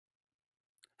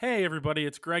Hey everybody,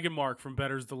 it's Greg and Mark from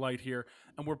Bettors Delight here,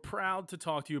 and we're proud to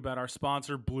talk to you about our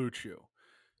sponsor, Blue Chew.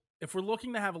 If we're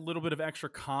looking to have a little bit of extra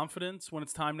confidence when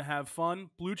it's time to have fun,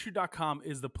 BlueChew.com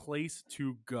is the place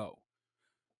to go.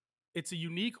 It's a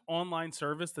unique online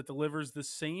service that delivers the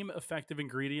same effective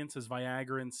ingredients as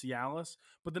Viagra and Cialis,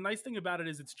 but the nice thing about it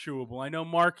is it's chewable. I know,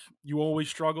 Mark, you always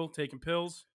struggle taking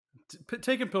pills.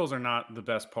 Taking pills are not the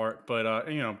best part, but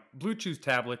Blue Chew's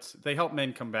tablets, they help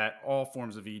men combat all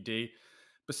forms of ED.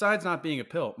 Besides not being a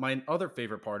pill, my other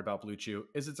favorite part about Blue Chew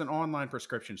is it's an online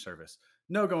prescription service.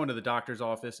 No going to the doctor's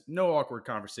office, no awkward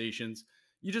conversations.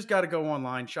 You just got to go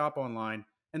online, shop online,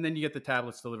 and then you get the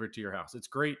tablets delivered to your house. It's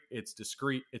great, it's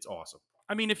discreet, it's awesome.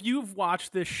 I mean, if you've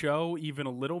watched this show even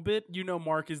a little bit, you know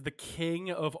Mark is the king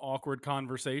of awkward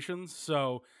conversations,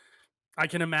 so I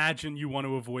can imagine you want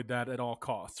to avoid that at all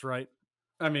costs, right?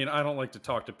 I mean, I don't like to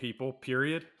talk to people,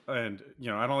 period. And,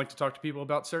 I don't like to talk to people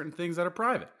about certain things that are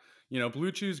private.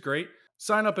 Blue Chew's great.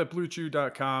 Sign up at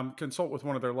bluechew.com, consult with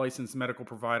one of their licensed medical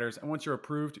providers, and once you're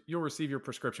approved, you'll receive your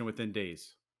prescription within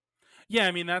days. Yeah,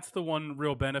 I mean, that's the one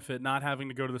real benefit, not having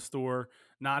to go to the store,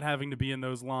 not having to be in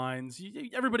those lines.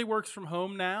 Everybody works from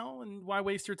home now, and why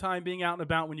waste your time being out and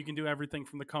about when you can do everything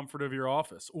from the comfort of your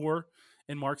office, or,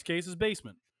 in Mark's case, his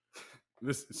basement.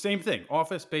 This same thing,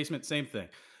 office, basement, same thing.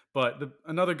 But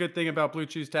another good thing about Blue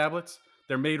Chew's tablets,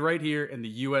 they're made right here in the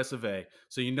US of A,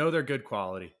 so they're good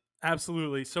quality.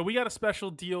 Absolutely. So we got a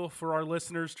special deal for our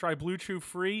listeners. Try Blue Chew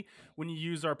free when you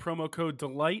use our promo code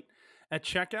DELIGHT. At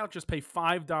checkout, just pay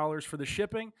 $5 for the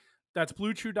shipping. That's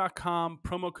bluechew.com,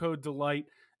 promo code DELIGHT,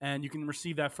 and you can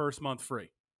receive that first month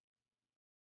free.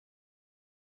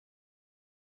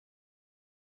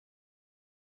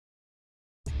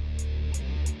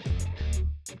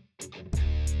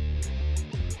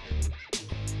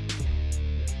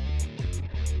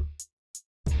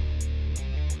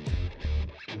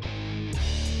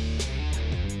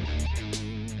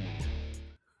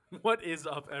 What is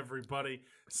up, everybody?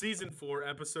 Season 4,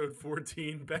 Episode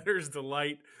 14, Bettors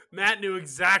Delight. Matt knew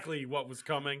exactly what was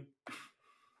coming.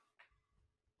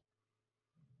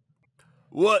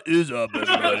 What is up,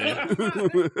 everybody?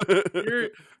 You're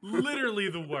literally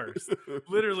the worst.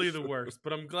 Literally the worst.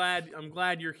 But I'm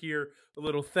glad you're here. A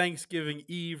little Thanksgiving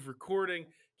Eve recording,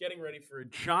 getting ready for a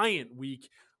giant week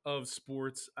of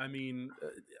sports. I mean,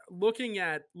 looking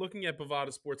at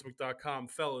bovadasportsbook.com,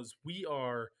 fellas, we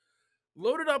are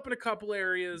loaded up in a couple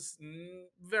areas,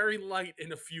 very light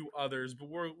in a few others, but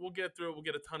we'll get through it. We'll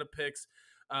get a ton of picks.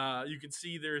 You can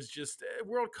see there's just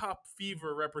World Cup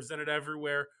fever represented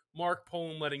everywhere. Mark,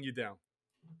 Poland letting you down.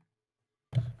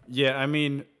 Yeah, I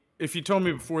mean, if you told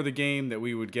me before the game that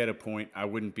we would get a point, I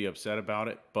wouldn't be upset about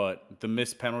it, but the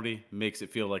missed penalty makes it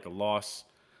feel like a loss.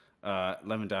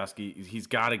 Lewandowski, he's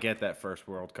got to get that first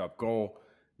World Cup goal.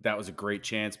 That was a great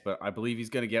chance, but I believe he's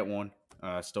going to get one.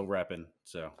 Still repping,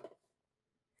 so...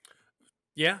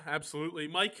 Yeah, absolutely.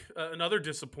 Mike, another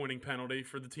disappointing penalty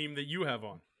for the team that you have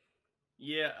on.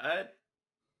 Yeah,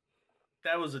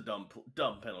 that was a dumb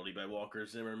penalty by Walker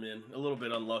Zimmerman. A little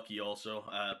bit unlucky also.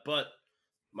 But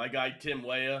my guy Tim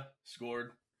Weah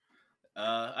scored.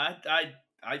 I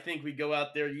think we go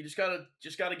out there. You just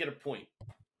gotta get a point,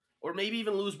 or maybe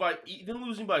even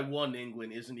losing by one.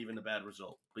 England isn't even a bad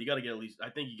result, but you gotta get at least. I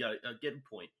think you gotta get a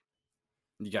point.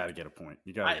 You got to get a point.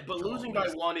 But losing by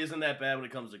one isn't that bad when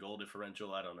it comes to goal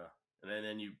differential. I don't know. And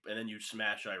then you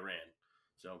smash Iran.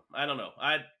 So I don't know.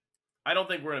 I don't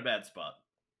think we're in a bad spot.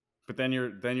 But then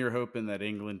you're hoping that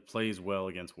England plays well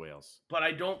against Wales. But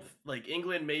I don't like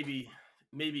England. Maybe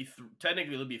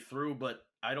technically they'll be through, but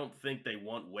I don't think they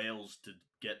want Wales to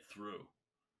get through.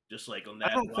 Just like on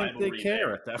that, I don't think they care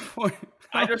there. At that point.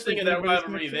 I just think in that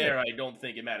rivalry there, I don't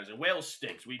think it matters. And Wales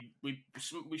stinks. We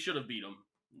should have beat them.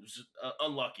 It was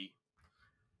unlucky.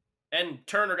 And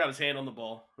Turner got his hand on the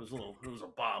ball. It was a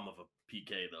bomb of a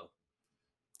PK, though.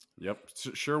 Yep.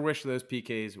 Sure wish those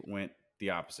PKs went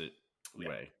the opposite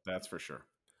way. That's for sure.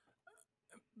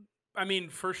 I mean,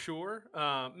 for sure.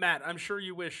 Matt, I'm sure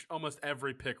you wish almost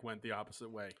every pick went the opposite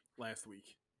way last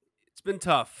week. It's been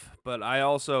tough, but I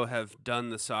also have done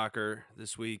the soccer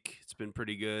this week. It's been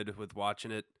pretty good with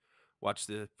watching it. Watched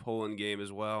the Poland game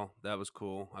as well. That was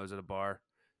cool. I was at a bar.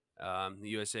 The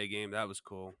USA game, that was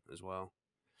cool as well.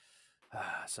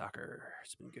 Soccer,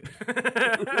 it's been good.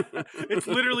 It's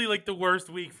literally like the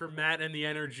worst week for Matt and the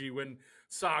energy when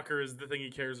soccer is the thing he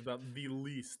cares about the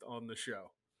least on the show.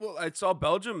 Well, I saw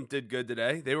Belgium did good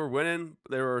today. They were winning.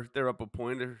 They're up a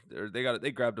point.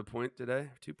 They grabbed a point today.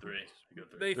 2 points.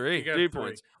 Three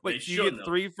points. Wait, you get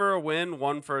 3 for a win,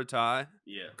 1 for a tie?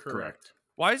 Yeah, correct.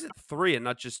 Why is it 3 and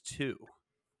not just 2?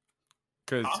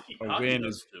 Because a win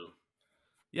is 2.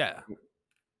 Yeah.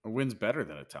 A win's better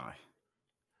than a tie.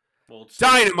 Well, it's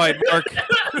Dynamite, Mark.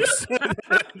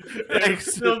 It'd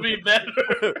still be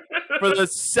better. For the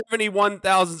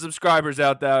 71,000 subscribers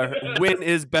out there, win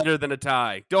is better than a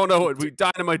tie. Don't know what we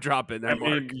dynamite drop in there,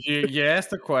 Mark. You asked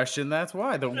the question. That's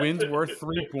why the win's worth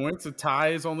 3 points. A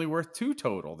tie is only worth 2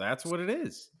 total. That's what it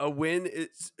is. A win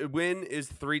is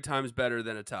 3 times better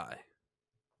than a tie.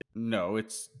 No,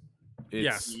 it's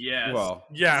Yes. Well,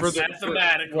 Yes.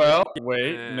 Mathematically. Well,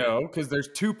 wait, no, because there's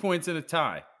 2 points in a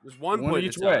tie. There's one point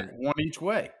each in a tie. way. One each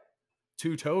way.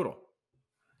 2 total.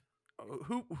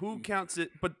 Who counts it?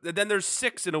 But then there's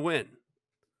 6 in a win.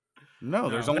 No,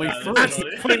 there's only 3. There's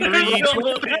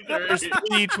 3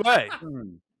 each way.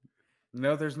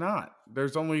 No, there's not.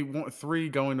 There's only 3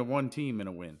 going to one team in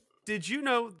a win. Did you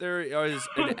know there is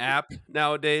an app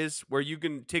nowadays where you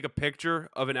can take a picture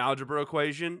of an algebra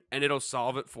equation and it'll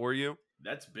solve it for you?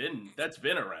 That's been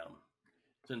around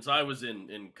since I was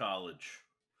in college.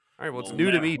 All right, well, it's new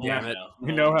to me, damn it.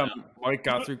 We know how Mike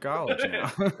got through college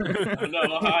now. No,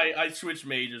 I switched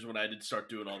majors when I did start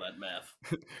doing all that math.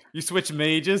 You switched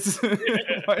mages?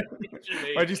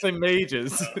 Why'd you say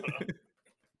mages?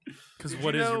 Because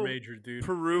what is your major, dude?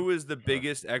 Peru is the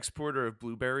biggest exporter of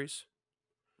blueberries.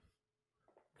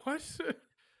 What?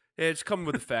 Yeah, it's coming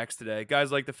with the facts today.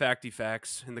 Guys like the facty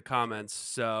facts in the comments.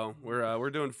 So we're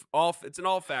doing it's an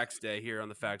all facts day here on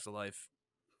the Facts of Life.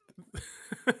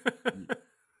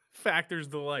 Factors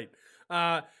delight.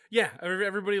 Yeah,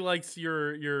 everybody likes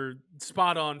your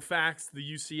spot on facts. The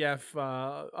UCF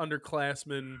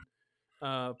underclassmen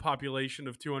population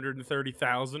of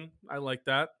 230,000. I like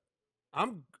that.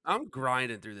 I'm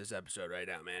grinding through this episode right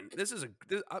now, man.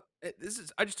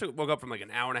 I just woke up from like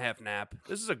an hour and a half nap.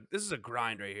 This is a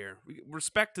grind right here.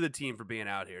 Respect to the team for being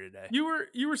out here today.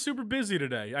 You were super busy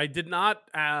today. I did not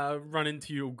run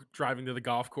into you driving to the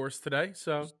golf course today.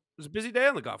 So It was a busy day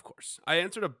on the golf course. I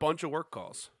answered a bunch of work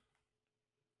calls.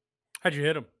 How'd you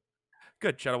hit them?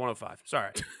 Good. Shot of 105.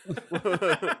 Sorry.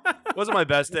 Wasn't my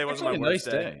best day. Wasn't my worst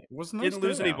day. It was a nice Didn't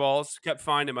lose day any out. balls. Kept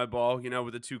finding my ball,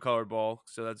 with a 2-color ball.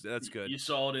 So that's good. You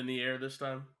saw it in the air this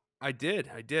time? I did.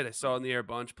 I saw it in the air a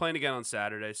bunch. Playing again on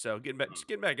Saturday. So getting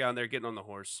back out there, getting on the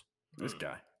horse. This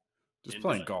guy. Just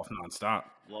playing golf nonstop.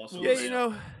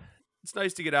 Yeah, it's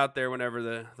nice to get out there whenever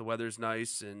the weather's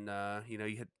nice and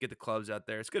you get the clubs out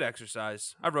there. It's good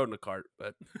exercise. I rode in a cart,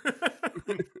 but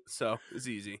so it's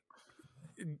easy.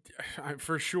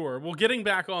 For sure. Well, getting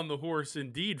back on the horse,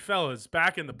 indeed, fellas,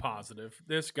 back in the positive.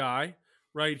 This guy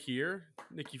right here,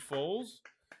 Nicky Foles,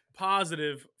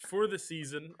 positive for the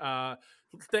season.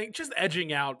 Just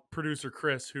edging out producer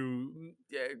Chris, who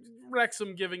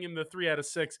Wrexham giving him the 3 out of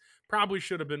 6. Probably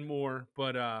should have been more,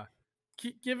 but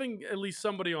giving at least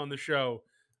somebody on the show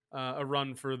a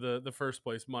run for the first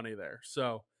place money there.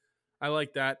 So I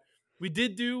like that. We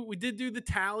did do the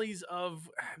tallies of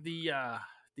the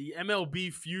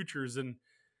MLB futures, and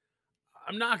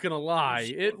I'm not gonna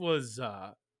lie, it was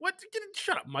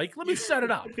shut up, Mike. Let me set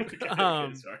it up.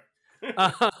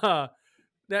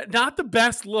 Not the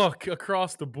best look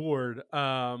across the board.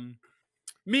 Hand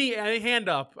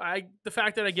up. The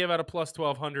fact that I gave out a plus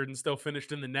 1,200 and still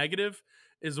finished in the negative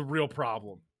is a real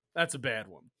problem. That's a bad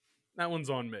one. That one's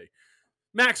on me.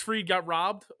 Max Fried got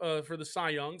robbed for the Cy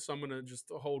Young, so I'm gonna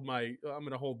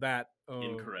hold that.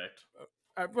 Incorrect.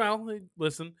 Well,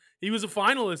 listen, he was a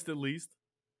finalist at least.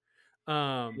 He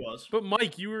was. But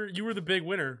Mike, you were the big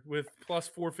winner with plus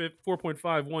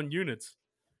 4.51 units.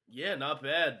 Yeah, not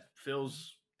bad.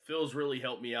 Phil's really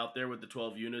helped me out there with the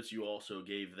 12 units. You also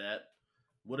gave that.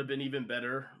 Would have been even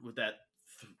better with that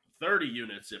 30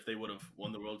 units if they would have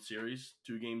won the World Series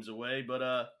 2 games away.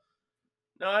 But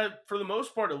no, for the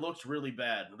most part, it looks really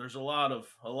bad. There's a lot of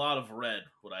red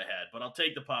what I had, but I'll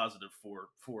take the positive for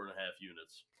 4.5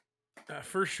 units.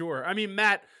 For sure. I mean,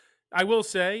 Matt, I will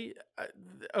say,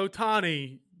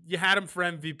 Ohtani, you had him for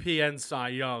MVP and Cy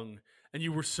Young, and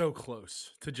you were so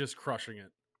close to just crushing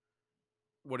it.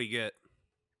 What do you get?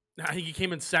 I think he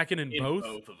came in second in both.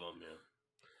 Both of them, yeah.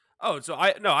 Oh, so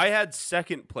I had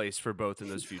second place for both in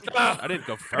those futures. I didn't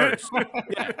go first.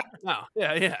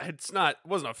 Yeah. It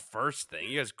wasn't a first thing.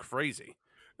 You guys crazy.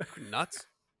 Nuts.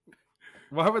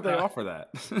 Why would they offer that?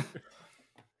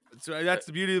 So that's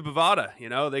the beauty of Bovada.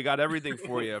 They got everything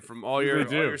for you from all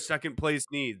your second place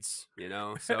needs.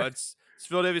 So it's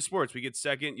Philadelphia sports. We get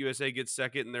second. USA gets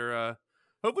second, and they're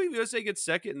hopefully USA gets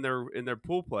second in their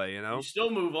pool play. You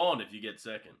still move on if you get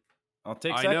second. I'll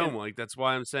take second. I know, Mike. That's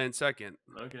why I'm saying second.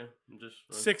 Okay, I'm just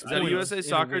 6 Is that a USA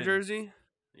soccer jersey?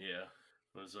 Yeah,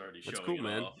 I was already That's showing cool,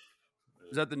 man. off.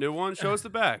 Is that the new one? Show us the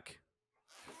back.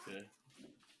 Okay.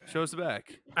 Show us the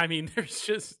back. I mean, there's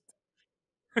just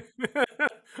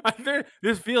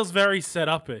This feels very set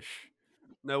up-ish.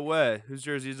 No way. Whose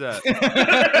jersey is that?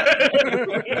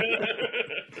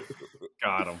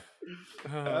 Got him.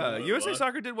 USA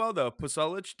Soccer did well though.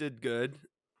 Pasalic did good.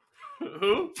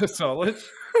 Who? Pasalic?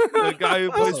 The guy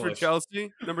who plays for Pasalic.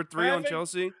 Chelsea, number 3 on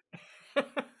Chelsea.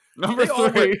 Number They all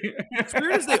 3. It's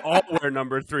weird as they all wear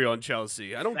number 3 on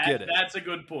Chelsea. I don't get it. That's a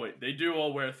good point. They do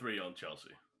all wear 3 on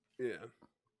Chelsea. Yeah.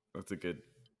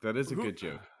 That is a good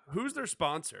joke. Who's their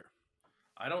sponsor?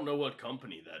 I don't know what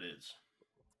company that is.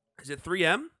 Is it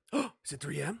 3M? Is it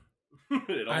 3M?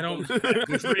 I don't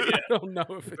know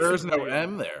if it's There's no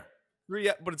M there.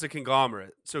 3M, but it's a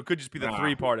conglomerate, so it could just be the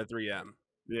 3 part of 3M.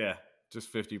 Yeah,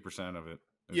 just 50% of it.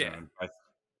 is Yeah. owned.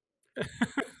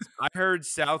 I heard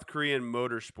South Korean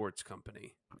Motorsports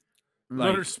Company.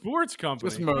 Motorsports company.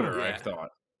 Just motor, I Yeah.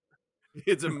 thought.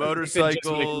 It's a Just make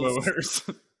motorcycle, motors.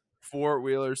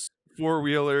 four-wheelers.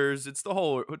 It's the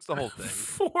whole thing.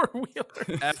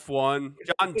 Four-wheeler. F1.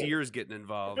 John Deere's getting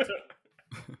involved.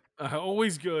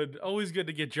 Always good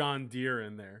to get John Deere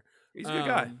in there. He's a good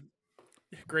guy.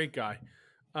 Great guy.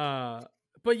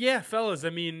 But yeah, fellas, I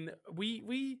mean,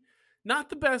 we not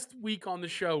the best week on the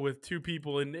show with two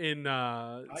people in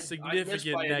significant I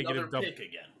missed by negative another pick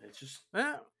again. It's just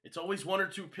it's always 1 or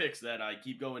 2 picks that I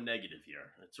keep going negative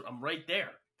here. I'm right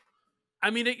there. I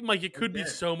mean, it could be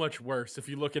so much worse if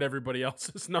you look at everybody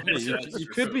else's numbers. It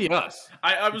could be us.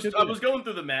 I was going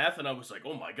through the math and I was like,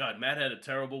 oh my god, Matt had a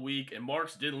terrible week and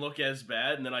Mark's didn't look as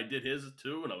bad, and then I did his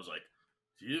too, and I was like,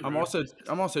 I'm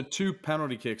also 2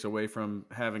 penalty kicks away from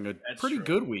having a pretty true.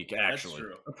 good week, actually.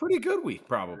 A pretty good week,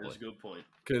 probably. That's a good point.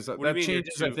 Because What do that you mean you're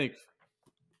changes, I think.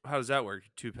 How does that work?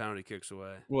 2 penalty kicks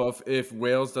away. Well, if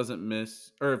Wales doesn't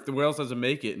miss, or if the Wales doesn't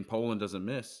make it and Poland doesn't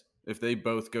miss, if they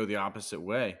both go the opposite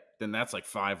way, then that's like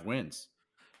 5 wins.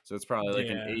 So it's probably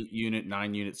like an 8-unit,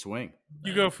 9-unit swing.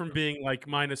 You go from being like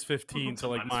minus 15 to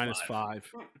like minus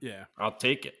 5. Yeah. I'll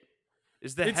take it.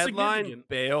 Is the It's headline significant.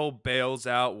 Bale bails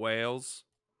out Wales?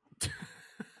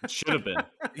 It should have been.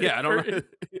 Yeah, I don't know.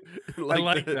 I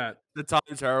like that. The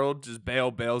Times Herald just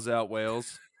Bale bails out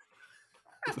Wales.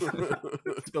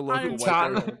 The local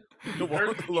Tottenham.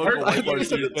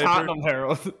 Tottenham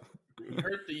Herald. He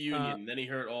hurt the Union, then he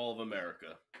hurt all of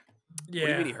America. Yeah. What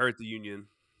do you mean he hurt the Union?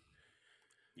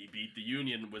 He beat the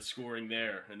Union with scoring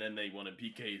there, and then they won in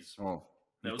PKs. Oh,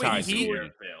 That was Wait, he he-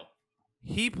 Bale.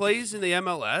 He plays in the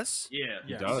MLS? Yeah,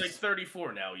 He he's does. like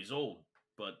 34 now. He's old,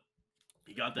 but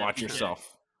he got that. watch PK.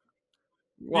 yourself.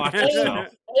 Watch Yeah. yourself.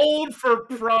 Old for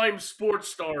prime sports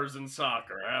stars in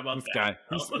soccer. How about This that?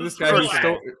 guy. This guy who's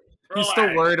Relax.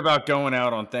 still worried about going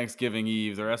out on Thanksgiving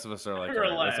Eve. The rest of us are like, all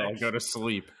right, let's all Relax. go to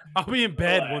sleep. I'll be in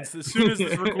bed as soon as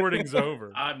this recording's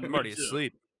over. I'm I'm already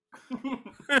asleep. We'll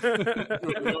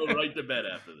go right to bed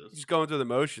after this. Just going through the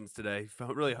motions today.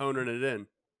 Really honing it in.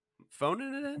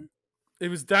 Phoning it in? It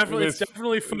was definitely It's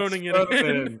phoning it Phoning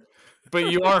in.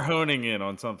 But you are honing in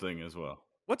on something as well.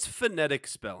 What's phonetic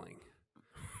spelling?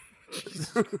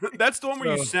 That's the one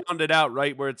where you sound it out,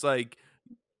 right? Where it's like,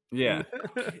 Yeah.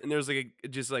 and there's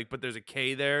like but there's a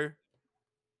K there.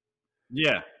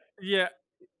 Yeah. Yeah.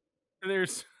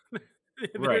 There's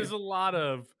Right. a lot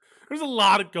of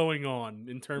going on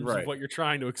in terms Right. of what you're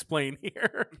trying to explain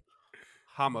here.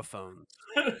 Homophones.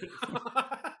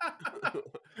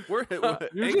 You're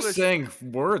English, just saying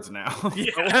words now.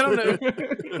 Yeah, I don't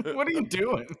know. What are you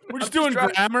doing? We're just doing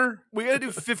grammar. we got to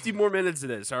do 50 more minutes of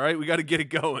this, all right? We got to get it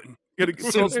going. Got to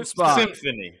fill some spots.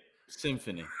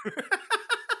 Symphony.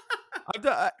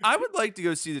 I would like to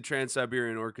go see the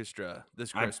Trans-Siberian Orchestra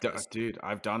this Christmas.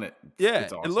 I've done it. Yeah,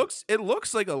 It's awesome. it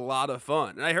looks like a lot of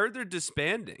fun. And I heard they're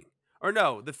disbanding. Or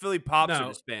no, the Philly Pops are The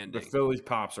disbanding. Philly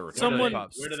Pops are Someone- retiring.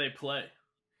 Where do they play?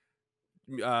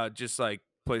 Just like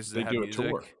places They that have do a music.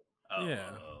 tour.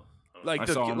 Yeah. Like I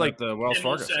the saw them like at the Wells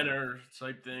Kimmel Fargo Center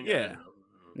type thing. Yeah. I don't know.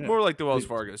 Yeah. more like the Wells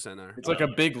Fargo Center. It's like a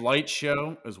big light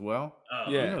show as well.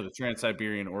 Yeah. You know the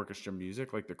Trans-Siberian Orchestra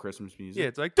music, like the Christmas music. Yeah,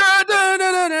 it's like da, da,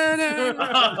 da, da, da, da.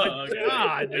 Oh, okay.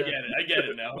 God. I get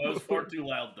it now. That was far too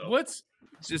loud though. What's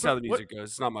It's just how the music goes.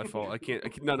 It's not my fault. I can't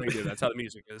nothing to do. That's how the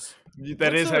music is.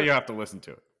 That is What's how a- you have to listen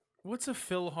to it. what's a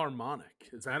Philharmonic?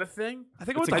 Is that a thing? I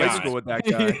think I It's went a to high guy. school with that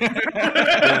guy.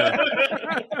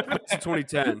 It's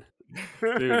 2010.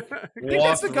 Dude, that's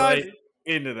walked the guy- right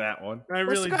into that one. I What's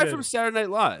really the guy did. from Saturday Night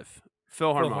Live?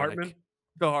 Phil Phil Harmonic. Hartman?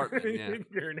 Phil Hartman, yeah.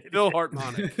 You're an idiot. Phil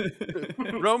Hartmonic.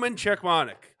 Roman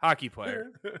Czechmonic, hockey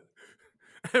player.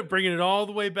 Bringing it all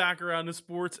the way back around to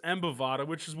sports and Bovada,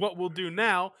 which is what we'll do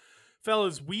now.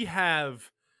 Fellas, we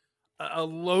have a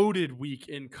loaded week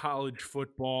in college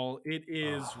football. It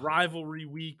is rivalry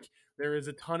week. There is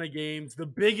a ton of games, the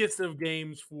biggest of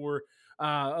games for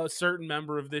a certain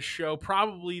member of this show,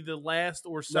 probably the last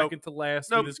or second to last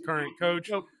with his current coach.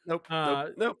 Nope. No,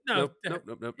 Nope.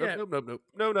 yeah.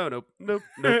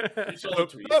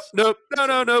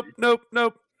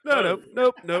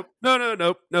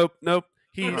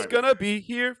 He's Right. gonna be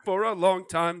here for a long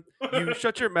time. You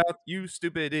shut your mouth, you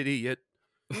stupid idiot.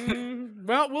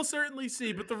 Well, we'll certainly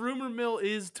see. But the rumor mill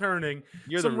is turning.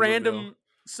 You're some the rumor random,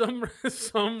 mill.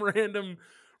 some random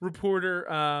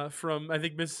reporter from I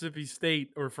think Mississippi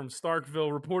State or from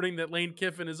Starkville reporting that Lane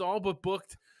Kiffin is all but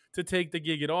booked to take the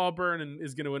gig at Auburn and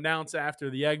is going to announce after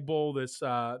the Egg Bowl this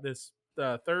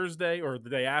Thursday or the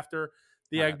day after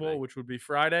the Egg Bowl, which would be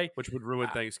Friday, Which would ruin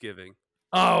Thanksgiving.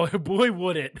 Oh boy,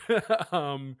 would it!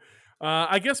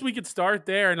 I guess we could start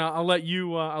there, and I'll let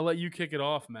you kick it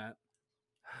off, Matt.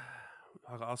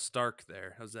 I'll Stark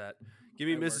there. How's that? Give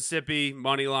me That Mississippi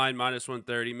money line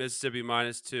 -130. Mississippi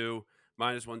 -2,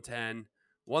 -110.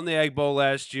 Won the Egg Bowl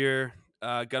last year.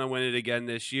 Gonna win it again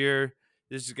this year.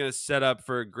 This is gonna set up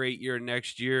for a great year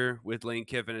next year with Lane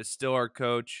Kiffin as still our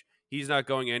coach. He's not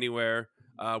going anywhere.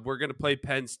 We're gonna play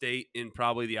Penn State in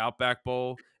probably the Outback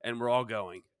Bowl, and we're all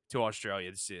going to Australia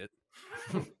to see it.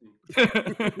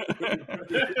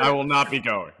 I will not be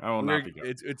going. I will not be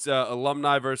going. It's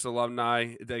alumni versus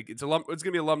alumni. It's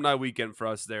gonna be alumni weekend for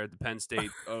us there at the Penn State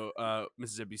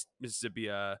Mississippi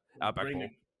Outback Bowl.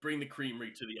 Bring the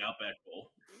creamery to the Outback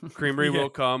Bowl. Creamery Yeah. will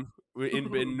come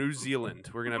in New Zealand.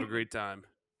 We're gonna have a great time.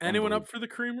 Anyone up for the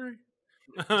creamery?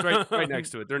 It's right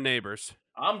next to it. They're neighbors.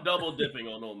 I'm double dipping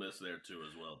on Ole Miss there too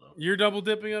as well, though. You're double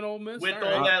dipping on Ole Miss With All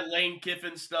all right. that Lane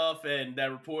Kiffin stuff and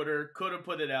that reporter could have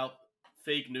put it out,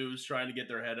 fake news, trying to get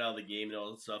their head out of the game and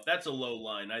all that stuff. That's a low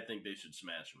line. I think they should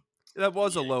smash him. That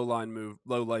was a low life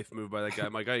move by that guy,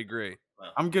 Mike. I agree.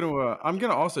 I'm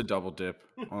gonna also double dip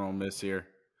on Ole Miss here.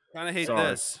 Kind of hate Sorry.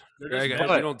 this. They're Greg, just I,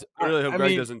 bad. don't, I really hope I Greg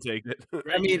mean- doesn't take it.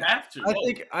 Greg, you have to.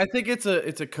 I think it's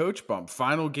a coach bump.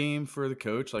 Final game for the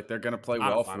coach. Like they're gonna play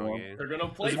Not a well final for him. game. They're gonna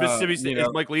play. Is Mississippi State, you know-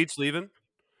 is Mike Leach leaving?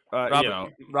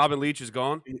 You Robin Leach is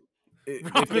gone.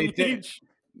 if Robin they did- Leach.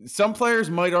 some players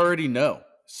might already know.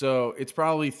 So it's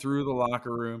probably through the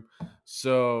locker room.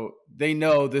 So they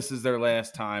know this is their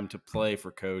last time to play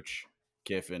for Coach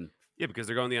Kiffin. Yeah, because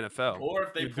they're going to the NFL. Or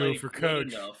if they You do play it for good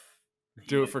coach. enough,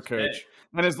 Do it for gets Coach. paid.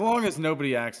 And as long as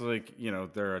nobody acts like,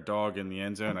 they're a dog in the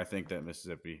end zone, I think that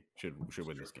Mississippi should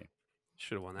win this game.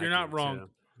 Should have won that. You're not game, wrong. too.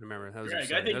 Remember, that was Greg,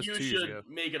 insane. I think That you was 2 years should ago.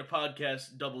 make it a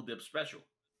podcast double dip special.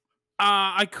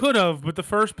 I could have, but the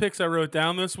first picks I wrote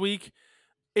down this week,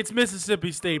 it's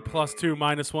Mississippi State +2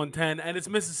 -110, and it's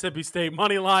Mississippi State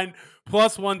money line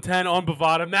 +110 on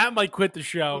Bovada. Matt might quit the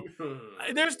show.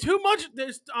 There's too much.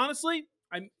 Honestly,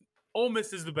 Ole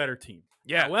Miss is the better team.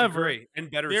 Yeah, However, agree.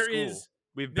 And better there school. is-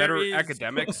 We have there better is-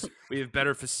 academics. We have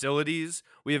better facilities.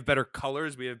 We have better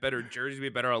colors. We have better jerseys. We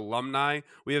have better alumni.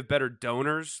 We have better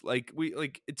donors.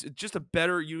 It's just a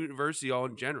better university all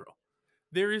in general.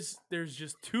 there's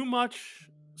just too much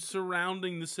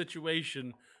surrounding the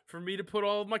situation for me to put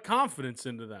all of my confidence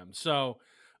into them. So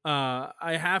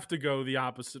I have to go the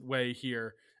opposite way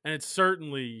here. And it's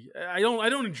certainly I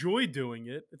don't enjoy doing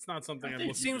it. It's not something I I'm think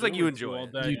looking it seems like you forward to enjoy all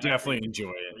it. day. You definitely enjoy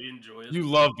it. We enjoy it. You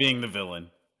love being the villain.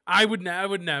 I would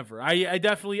never. I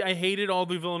definitely hated all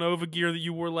the Villanova gear that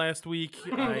you wore last week.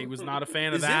 I was not a fan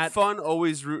of Is that. it fun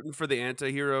always rooting for the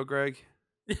anti-hero, Greg?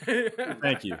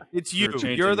 Thank you. It's For you.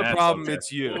 changing You're the that problem. subject.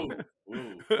 It's you.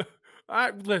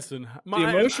 Whoa. Listen, The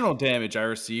emotional damage I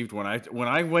received when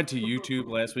I went to YouTube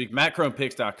last week,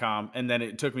 mattcronepicks.com, and then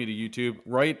it took me to YouTube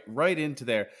right into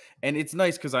there. And it's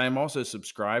nice because I am also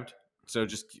subscribed. So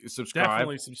just subscribe.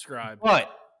 definitely subscribe.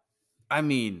 But I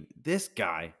mean, this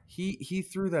guy, he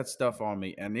threw that stuff on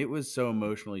me, and it was so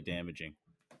emotionally damaging.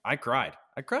 I cried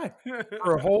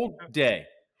for a whole day,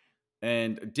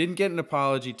 and didn't get an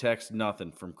apology text,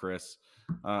 nothing from Chris.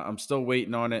 I'm still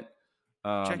waiting on it.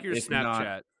 Check your if Snapchat.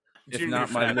 not- It's if your not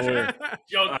new my Snapchat. lawyer.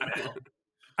 Young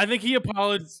I think he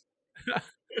apologized.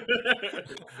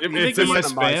 It's in my it's in the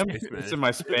spam. MySpace, man. It's in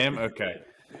my spam. Okay.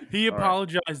 He All right.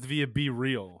 apologized via Be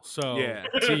Real. So Yeah.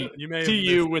 you may have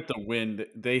TU missed- with the win.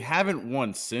 They haven't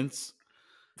won since.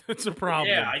 It's a problem.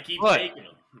 Yeah, I keep But- taking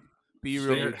them. Be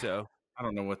real, Fair. Muto. I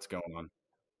don't know what's going on.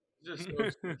 Just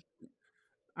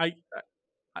I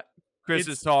Chris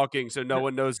It's- is talking, so no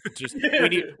one knows. Just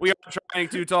we are trying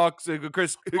to talk, so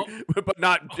Chris, but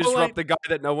not disrupt the guy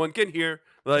that no one can hear.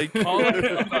 Like all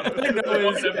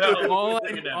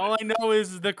I know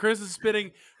is that Chris is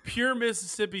spitting pure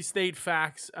Mississippi State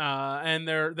facts and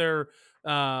their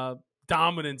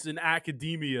dominance in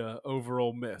academia over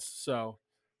Ole Miss. So,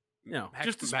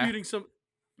 just disputing some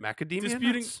macadamia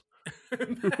disputing- nuts?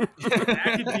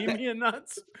 academia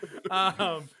nuts.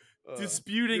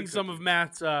 disputing some of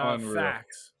Matt's Unreal.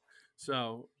 facts.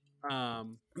 So, but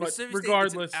Mississippi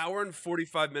regardless, State, it's an hour and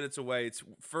 45 minutes away. It's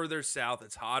further south.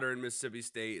 It's hotter in Mississippi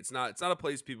State. It's not a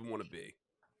place people want to be.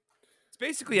 It's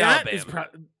basically Alabama.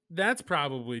 That's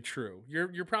probably true.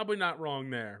 You're probably not wrong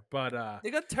there, but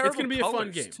They got terrible it's going to be a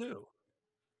fun game too.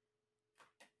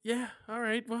 Yeah, all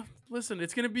right. Well, listen,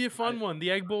 it's going to be a fun one.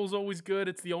 The Egg Bowl is always good.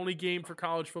 It's the only game for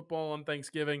college football on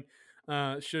Thanksgiving.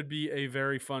 Should be a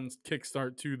very fun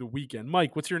kickstart to the weekend.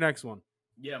 Mike, what's your next one?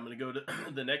 Yeah, I'm going to go to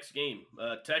the next game.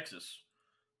 Texas,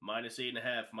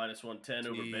 -8.5, -110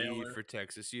 over Baylor. For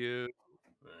Texas U.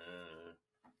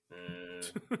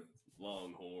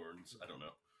 Longhorns. I don't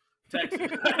know.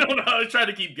 Texas. I don't know. I was trying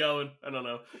to keep going. I don't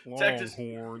know.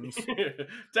 Longhorns.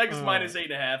 Texas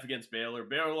 -8.5 against Baylor.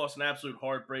 Baylor lost an absolute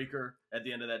heartbreaker at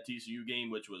the end of that TCU game,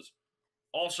 which was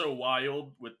also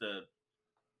wild with the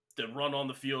run on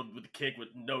the field with the kick with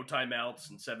no timeouts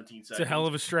and 17 seconds. It's a hell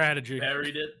of a strategy.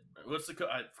 Buried it. I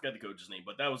forgot the coach's name,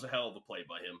 but that was a hell of a play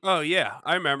by him. Oh, yeah.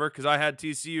 I remember because I had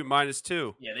TCU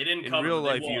 -2. Yeah, they didn't in cover. real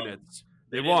life units.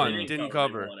 They won. Didn't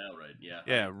cover. They won outright. Yeah.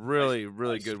 Yeah, really I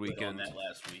good split weekend. on that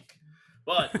last week.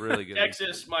 But Really good.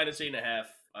 Texas -8.5.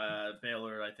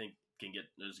 Baylor, I think,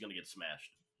 is going to get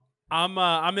smashed.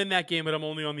 I'm in that game, but I'm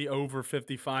only on the over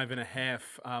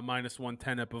 55.5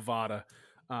 -110 at Bovada.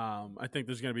 I think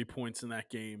there's going to be points in that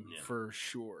game for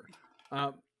sure.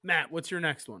 Matt, what's your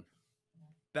next one?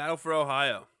 Battle for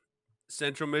Ohio.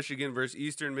 Central Michigan versus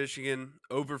Eastern Michigan,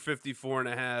 over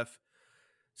 54.5.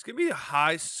 It's going to be a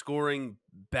high-scoring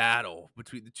battle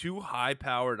between the two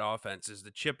high-powered offenses,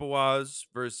 the Chippewas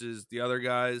versus the other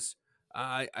guys.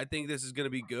 I think this is going to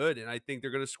be good, and I think they're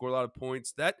going to score a lot of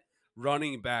points. That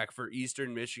running back for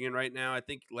Eastern Michigan right now, I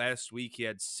think last week he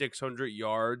had 600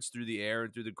 yards through the air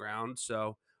and through the ground,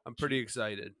 so I'm pretty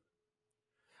excited.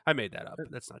 I made that up.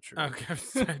 That's not true. Okay.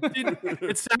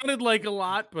 It sounded like a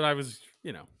lot, but I was,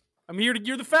 I'm here to.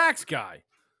 You're the facts guy.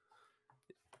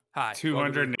 Hi.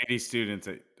 280 students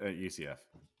at UCF.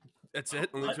 That's it?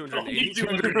 Only 280?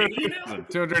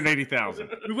 280,000.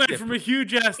 We went from a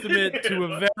huge estimate to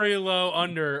a very low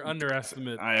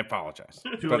underestimate. I apologize.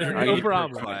 No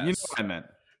problem. You know what I meant.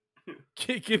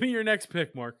 Give me your next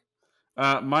pick, Mark.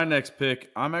 My next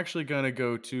pick, I'm actually going to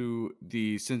go to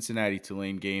the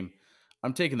Cincinnati-Tulane game.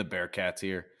 I'm taking the Bearcats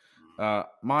here.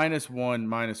 -1,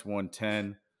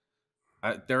 -110.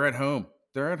 They're at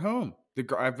home.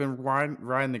 I've been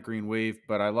riding the green wave,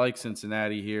 but I like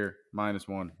Cincinnati here.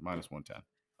 -1, -110.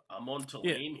 I'm on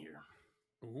Tulane here.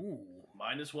 Ooh.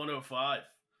 -105.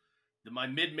 My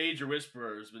mid-major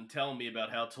whisperer has been telling me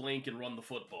about how Tulane can run the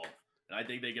football. And I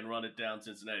think they can run it down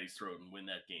Cincinnati's throat and win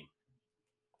that game.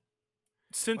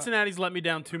 Cincinnati's let me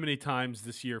down too many times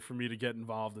this year for me to get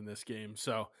involved in this game.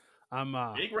 So I'm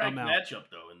big ranked matchup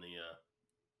though in the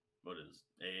what is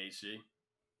AAC?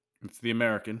 It's the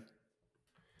American.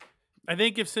 I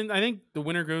think the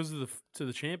winner goes to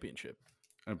the championship.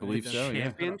 I believe so.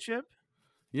 Championship?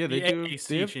 Yeah, they do.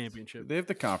 AAC championship. They have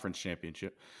the conference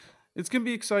championship. It's gonna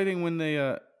be exciting when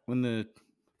the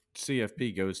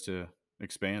CFP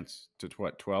expands to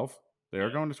 12. They are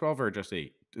going to 12 or just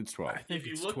 8. It's 12. I think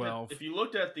it's 12. If you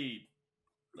looked at the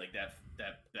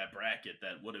that bracket,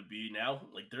 that would it be now?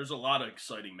 Like, there's a lot of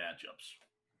exciling matchups.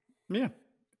 Yeah.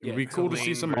 It'd be cool to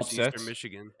see some upsets. Eastern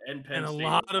Michigan And Penn And a State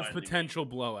lot of potential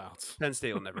blowouts. Penn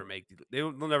State will never make.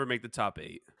 They'll never make the top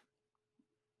 8.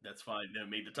 That's fine. They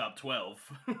made the top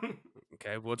 12.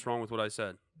 Okay, what's wrong with what I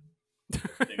said?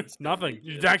 Nothing.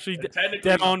 It's actually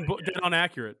dead on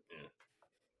accurate.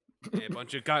 Yeah, a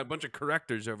bunch of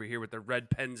correctors over here with their red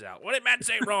pens out. What did Matt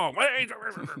say wrong? My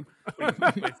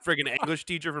friggin' English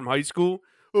teacher from high school.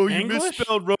 Oh, you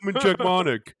misspelled Roman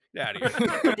Czechmonic. Get out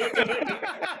of here.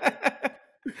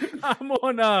 I'm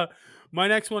on my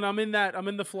next one. I'm in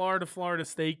the Florida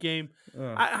State game.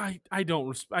 I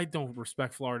don't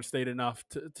respect Florida State enough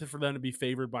for them to be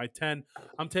favored by 10.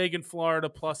 I'm taking Florida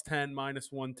 +10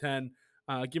 -110.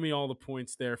 Give me all the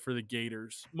points there for the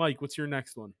Gators. Mike, what's your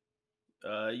next one?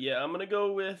 Yeah, I'm gonna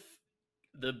go with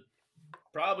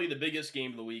probably the biggest game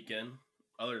of the weekend,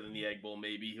 other than the Egg Bowl,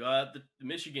 maybe. The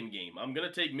Michigan game. I'm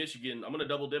gonna take Michigan. I'm gonna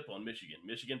double dip on Michigan.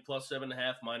 Michigan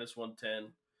 +7.5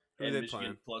 -110, and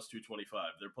Michigan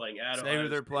 +225. They're playing at Ohio State. Say who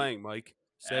they're playing, Mike.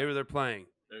 Say who they're playing.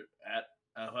 They're at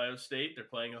Ohio State. They're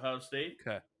playing Ohio State.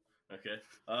 Okay.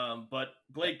 But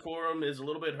Blake Corum is a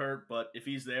little bit hurt, but if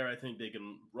he's there, I think they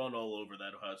can run all over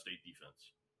that Ohio State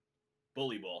defense.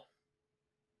 Bully ball.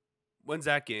 When's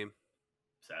that game?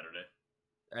 Saturday.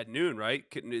 At noon, right?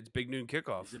 It's big noon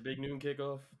kickoff. Is it big noon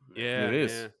kickoff? Yeah, it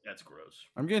is. Yeah. That's gross.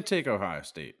 I'm going to take Ohio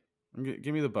State.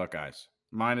 Give me the Buckeyes.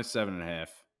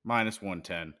 -7.5,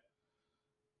 -110.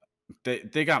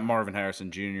 They got Marvin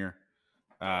Harrison Jr.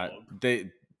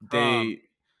 They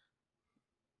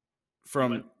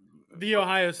from the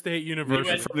Ohio State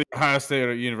University. From the Ohio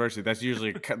State University. That's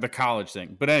usually the college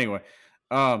thing. But anyway,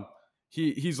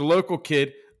 he's a local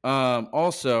kid.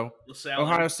 Also,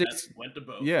 Ohio State went to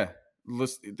both. Yeah,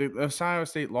 the Ohio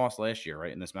State lost last year,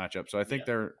 right, in this matchup. So I think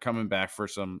they're coming back for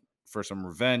some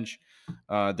revenge.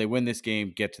 They win this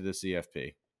game, get to the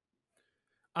CFP.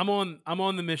 I'm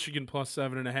on the Michigan plus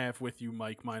 7.5 with you,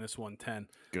 Mike, minus 110.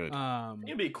 Good. It's gonna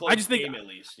be a close game at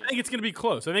least. I think it's gonna be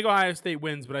close. I think Ohio State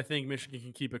wins, but I think Michigan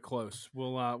can keep it close.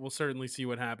 We'll certainly see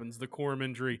what happens. The Corum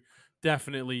injury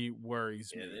definitely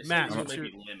worries me. Matt, may be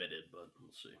limited, but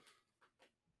we'll see.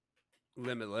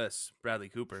 Limitless, Bradley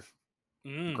Cooper.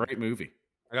 Great movie.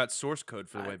 I got source code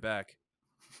for the way back.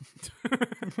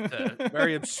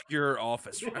 Very obscure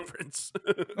Office reference.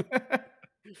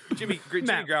 Jimmy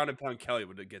Ground and Pound Kelly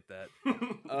would get that.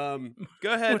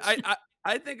 Go ahead.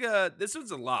 I think this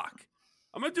one's a lock.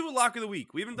 I'm gonna do a lock of the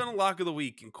week. We haven't done a lock of the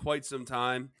week in quite some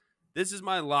time. This is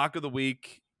my lock of the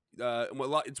week.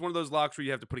 It's one of those locks where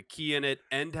you have to put a key in it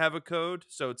and have a code.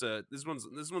 So this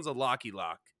one's a locky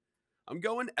lock. I'm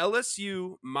going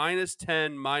LSU minus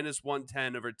 10, minus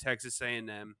 110 over Texas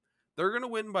A&M. They're gonna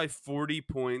win by 40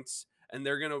 points, and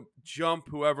they're gonna jump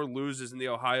whoever loses in the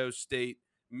Ohio State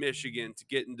Michigan to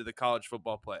get into the college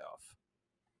football playoff.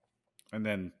 And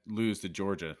then lose to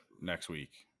Georgia next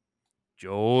week.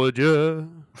 Georgia.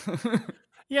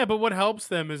 Yeah, but what helps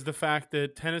them is the fact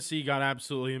that Tennessee got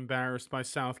absolutely embarrassed by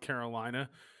South Carolina.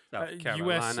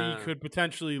 USC could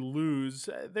potentially lose.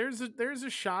 There's a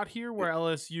shot here where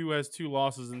LSU has 2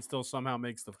 losses and still somehow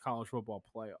makes the college football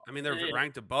playoff. I mean, they're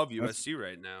ranked above USC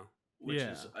right now. Which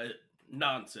is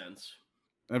nonsense.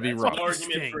 That'd be wrong. An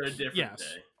argument for a different day.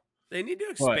 They need to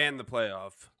expand the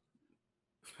playoff.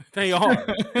 They are.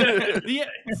 They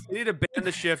need to ban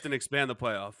the shift and expand the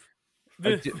playoff.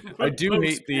 I do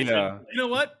hate the. You know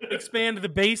what? Expand the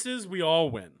bases, we all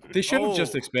win. They should have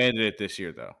just expanded it this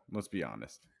year, though. Let's be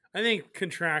honest. I think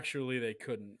contractually they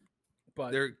couldn't,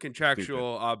 but they're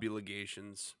contractual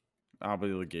obligations.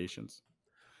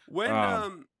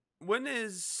 When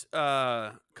is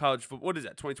college football? What is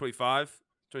that? 2025,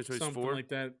 2024, something like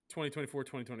that. 2024,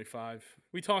 2025.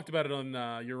 We talked about it on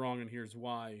You're Wrong and Here's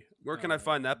Why. Where can I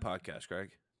find that podcast,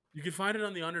 Greg? You can find it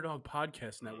on the Underdog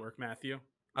Podcast Network, Matthew.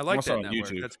 I like Also that network.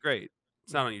 YouTube. That's great.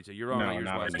 It's not on YouTube. You're wrong.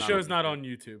 The show's not on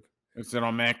YouTube. Is it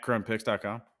on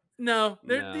MattCrumPicks.com? No,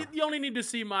 you only need to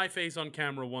see my face on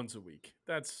camera once a week.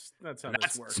 That's how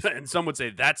this works. And some would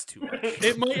say that's too much.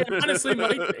 It honestly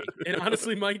might be. It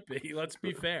honestly might be. Let's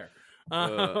be fair.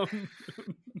 Mike,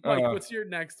 what's your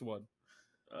next one?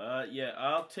 We'll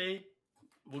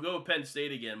go with Penn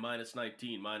State again, minus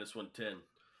 19, minus 110.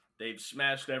 They've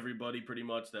smashed everybody pretty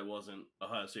much that wasn't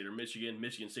Ohio State or Michigan.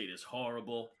 Michigan State is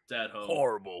horrible. It's at home.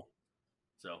 Horrible.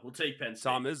 So we'll take Penn State.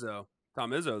 Tom Izzo,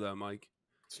 though, Mike.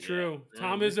 It's true.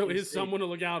 Tom Izzo is someone to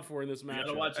look out for in this match.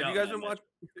 Have you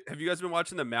guys been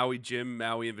watching the Maui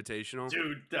Invitational?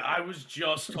 Dude, I was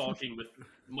just talking with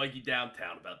Mikey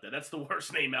downtown about that. That's the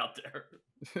worst name out there.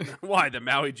 Why the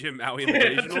Maui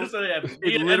Invitational?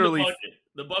 It literally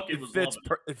the bucket was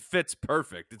it fits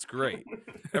perfect. It's great.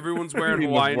 Everyone's wearing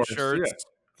Hawaiian shirts. Yeah,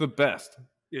 the best.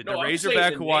 Yeah, the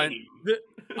Razorback Hawaiian.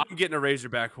 I'm getting a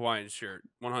Razorback Hawaiian shirt,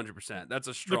 100%. That's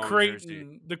a strong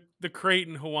jersey. The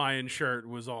Creighton Hawaiian shirt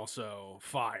was also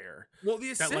fire. Well,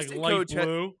 the assistant coach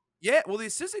the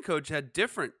assistant coach had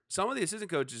different. Some of the assistant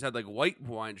coaches had like white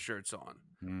Hawaiian shirts on.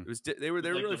 It was they were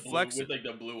really flexing with like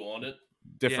the blue on it.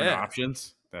 Different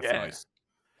options. That's nice.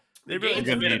 The game's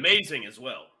been amazing as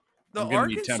well. The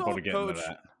Arkansas coach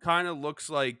kind of looks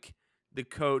like the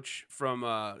coach from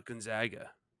Gonzaga.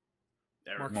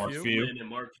 Mark Few. And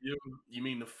Mark Few. You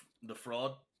mean the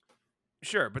fraud?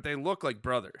 Sure, but they look like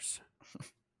brothers.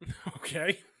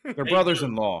 Okay. They're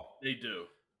brothers-in-law. They do.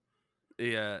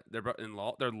 Yeah, they're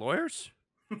in-law. They're lawyers?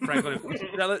 Franklin. Is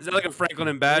that like a Franklin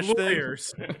and Bash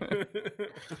lawyers. thing?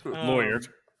 Lawyers.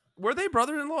 Were they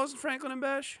brother-in-laws in Franklin and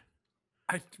Bash?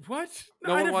 What?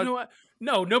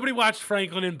 No, nobody watched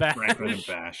Franklin and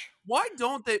Bash. Why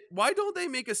don't they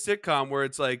make a sitcom where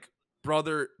it's like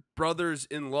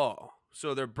brothers-in-law?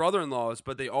 So they're brother-in-laws,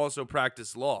 but they also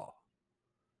practice law.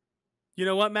 You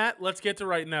know what, Matt? Let's get to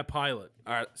writing that pilot.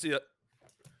 All right, see ya.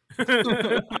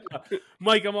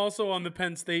 Mike, I'm also on the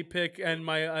Penn State pick,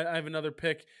 and I have another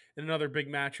pick in another big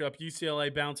matchup.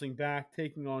 UCLA bouncing back,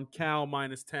 taking on Cal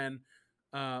minus 10,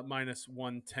 minus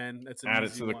 110. That's add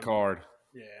it to the card.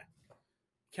 Yeah,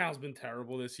 Cal's been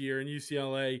terrible this year, and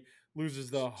UCLA loses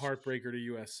the heartbreaker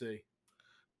to USC.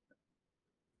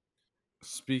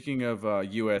 Speaking of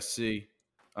USC,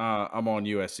 I'm on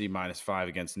USC -5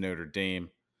 against Notre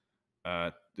Dame.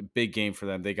 The big game for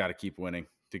them. They got to keep winning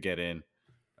to get in.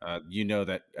 You know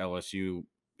that LSU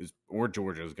or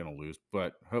Georgia is going to lose,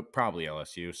 but probably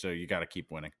LSU. So you got to keep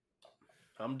winning.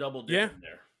 I'm double dipping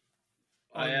there.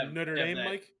 I have Notre Dame, that.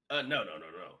 Mike? No.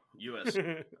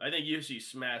 USC. I think USC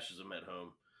smashes them at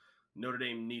home. Notre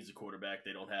Dame needs a quarterback.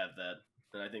 They don't have that.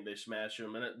 And I think they smash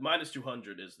them. And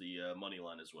 -200 is the money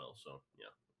line as well. So, yeah,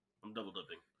 I'm double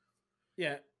dipping.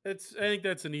 Yeah, I think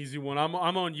that's an easy one. I'm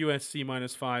on USC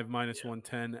 -5,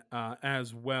 -110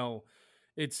 as well.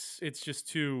 It's just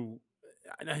too.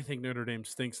 I think Notre Dame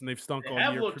stinks, and they've stunk all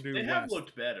year. They have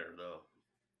looked better though.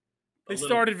 They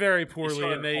started very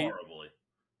poorly, and horribly.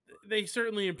 They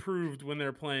certainly improved when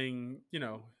they're playing,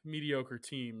 mediocre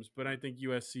teams. But I think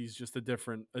USC is just a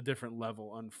different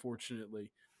level,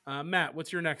 unfortunately. Matt,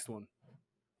 what's your next one?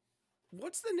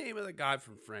 What's the name of the guy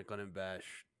from Franklin and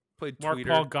Bash? Played Mark Tweeter.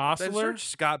 Paul Did I Gosselaar search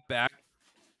Scott Back.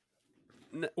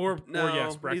 or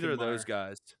yes, neither of those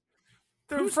guys.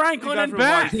 They're Franklin and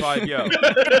Bash. Yo. You're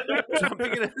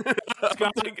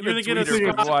thinking of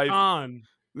Scott Kahn.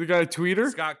 The guy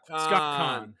Tweeter? Scott Scott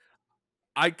Kahn.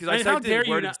 I typed in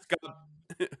where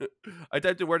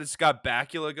did Scott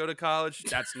Bakula go to college?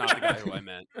 That's not the guy who I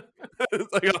meant.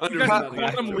 It's like 100%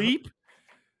 Quantum Leap?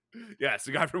 Yes,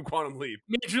 the guy from Quantum Leap.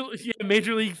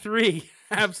 Major League 3.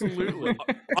 Absolutely.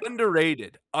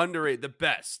 Underrated. The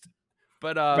best.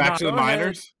 But back to the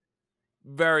minors?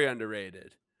 Very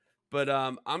underrated. But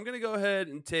I'm going to go ahead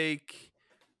and take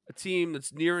a team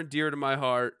that's near and dear to my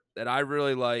heart that I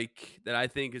really like, that I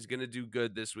think is going to do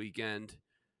good this weekend.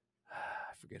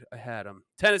 I forget. I had them.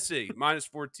 Tennessee,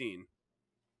 -14.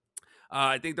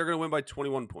 I think they're going to win by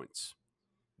 21 points.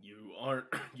 You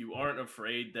aren't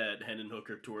afraid that Hendon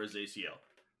Hooker tore his ACL?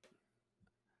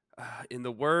 In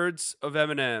the words of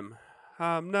Eminem,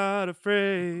 I'm not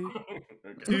afraid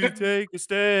to take a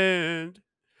stand.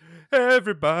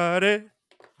 Everybody,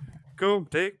 come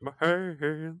take my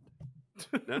hand.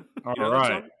 No? All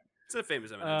right. It's a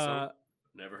famous Eminem song.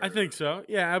 Never heard I think so.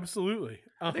 Yeah, absolutely.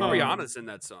 I think Rihanna's in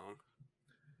that song.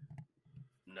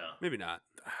 No. Maybe not.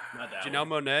 Not that Janelle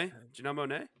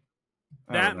Monáe?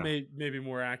 That may be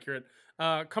more accurate.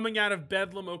 Coming out of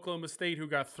Bedlam, Oklahoma State, who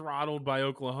got throttled by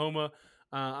Oklahoma.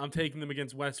 I'm taking them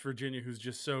against West Virginia, who's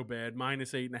just so bad.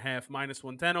 -8.5,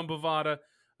 -110 on Bovada.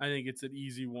 I think it's an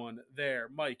easy one there.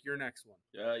 Mike, your next one.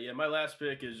 Yeah, my last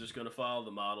pick is just going to follow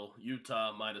the model.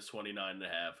 Utah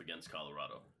 -29.5 against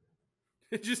Colorado.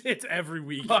 It just hits every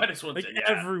week. -110,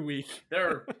 every week.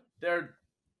 They've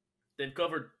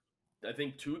covered, I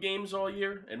think, 2 games all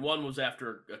year, and one was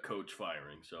after a coach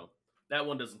firing. So that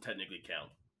one doesn't technically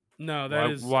count. No,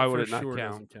 why would it not sure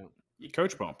count? Doesn't count.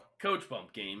 Coach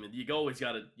bump game, and you always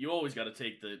got to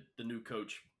take the new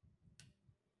coach.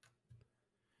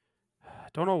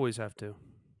 Don't always have to.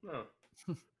 No,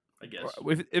 I guess.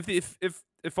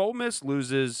 If Ole Miss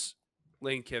loses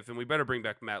Lane Kiffin, we better bring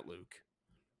back Matt Luke.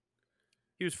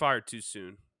 He was fired too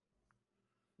soon.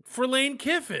 For Lane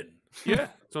Kiffin. Yeah,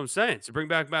 that's what I'm saying. So bring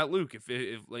back Matt Luke if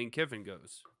Lane Kiffin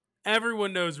goes.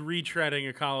 Everyone knows retreading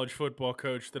a college football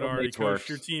coach that already coached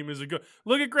your team is a good.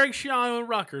 Look at Greg Schiano and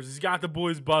Rutgers. He's got the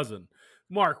boys buzzing.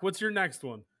 Mark, what's your next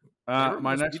one?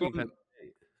 My next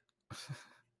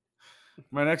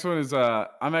one is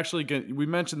I'm actually going. We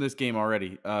mentioned this game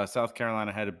already. South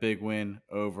Carolina had a big win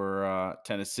over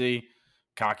Tennessee.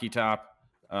 Cocky top.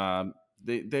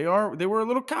 They were a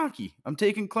little cocky. I'm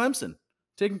taking Clemson.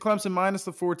 Minus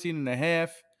the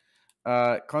 14.5.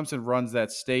 Clemson runs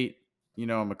that state. You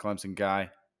know I'm a Clemson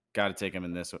guy. Got to take him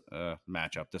in this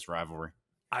matchup, this rivalry.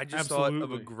 I just thought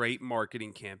of a great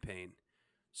marketing campaign.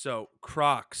 So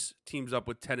Crocs teams up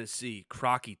with Tennessee,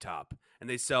 Crocky Top, and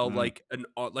they sell like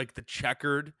the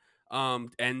checkered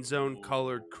end zone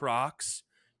colored Crocs.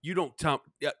 You don't tell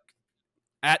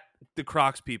at the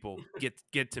Crocs people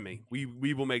get to me.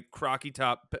 We will make Crocky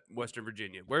Top Western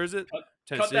Virginia. Where is it?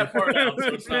 Tennessee. Cut that part out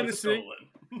so it's not Tennessee. stolen.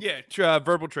 Yeah,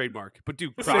 verbal trademark. But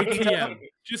dude, Say TM.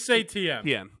 Just say TM.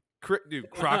 TM.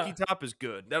 Dude, Crocky Top is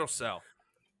good. That'll sell.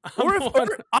 Or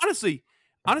honestly,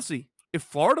 if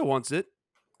Florida wants it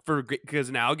because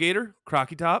an alligator,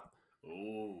 Crocky Top.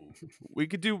 Oh. We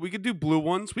could do blue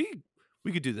ones. We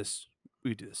could do this.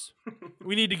 We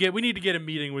need to get a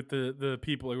meeting with the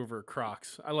people over at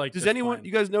Crocs. I like. Does anyone?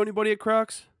 You guys know anybody at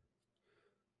Crocs?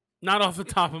 Not off the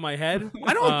top of my head.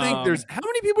 I don't think there's. How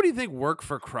many people do you think work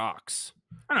for Crocs?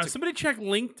 I don't know. Somebody check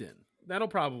LinkedIn.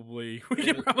 We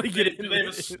could probably get it. Do they have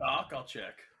a stock? I'll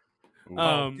check.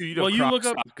 You look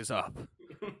up. Stock is up.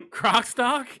 Croc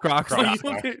stock? Croc While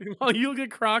stock. you look at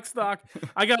Croc stock,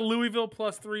 I got Louisville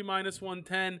 +3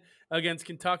 -110 against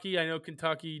Kentucky. I know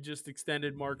Kentucky just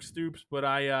extended Mark Stoops, but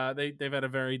they've had a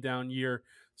very down year,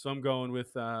 so I'm going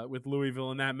with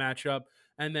Louisville in that matchup.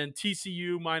 And then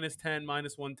TCU -10,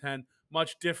 -110,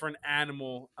 much different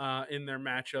animal in their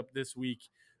matchup this week.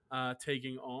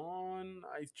 Taking on,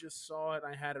 I just saw it.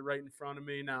 I had it right in front of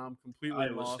me. Now I'm completely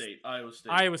lost.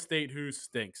 Iowa State, who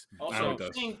stinks. Also,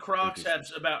 I've seen Crocs have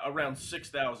around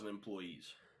 6,000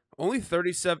 employees. Only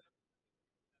 37.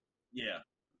 Yeah.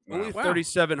 Only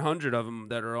 3,700 of them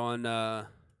that are on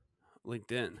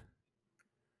LinkedIn.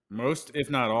 Most, if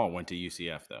not all, went to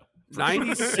UCF though.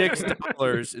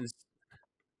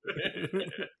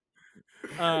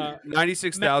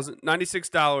 $96 and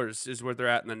 $96 is where they're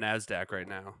at in the NASDAQ right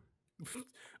now.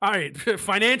 All right,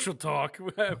 financial talk.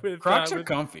 With Crocs are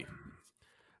comfy.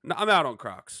 No, I'm out on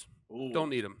Crocs. Ooh. Don't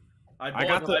need them. I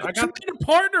got to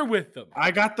partner with them. I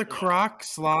got the Croc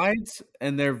slides,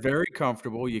 and they're very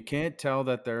comfortable. You can't tell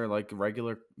that they're like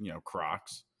regular,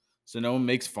 Crocs. So no one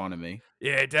makes fun of me.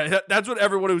 Yeah, that's what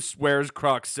everyone who swears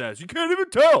Crocs says. You can't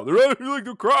even tell. They're actually like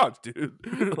the Crocs,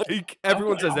 dude. Like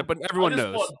everyone says that, but everyone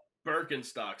knows.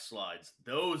 Birkenstock slides.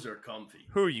 Those are comfy.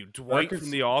 Who are you, Dwight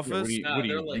from The Office? What are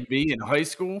you like, me in high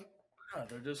school?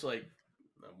 They're just like,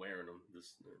 I'm wearing them.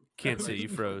 Can't see, you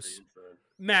froze.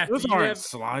 Matt, those aren't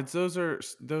slides. Those are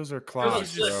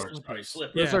clogs.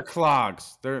 Those are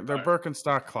clogs. They're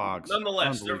Birkenstock clogs.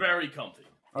 Nonetheless, they're very comfy.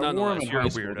 Nonetheless, you're a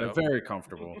weirdo. They're very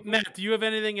comfortable. Matt, do you have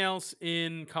anything else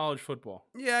in college football?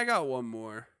 Yeah, I got one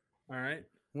more. All right.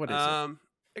 What is it? I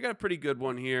got a pretty good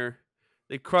one here.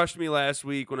 They crushed me last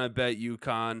week when I bet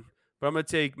UConn, but I'm going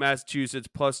to take Massachusetts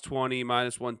 +20,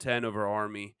 -110 over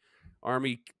Army.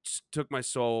 Army took my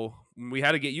soul. We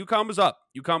had to get UConn was up.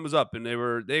 UConn was up, and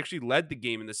they actually led the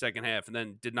game in the second half, and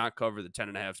then did not cover the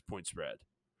 10.5 point spread.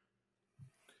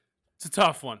 It's a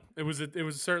tough one. It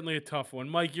was certainly a tough one.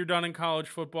 Mike, you're done in college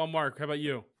football. Mark, how about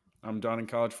you? I'm done in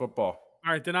college football.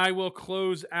 All right, then I will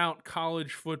close out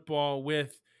college football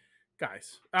with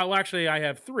guys. Oh, actually, I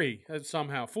have three.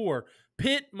 Somehow 4.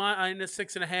 Pitt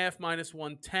 -6.5,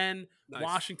 -110. Nice.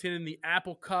 Washington in the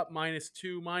Apple Cup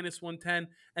 -2, -110.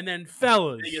 And then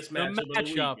fellas, biggest the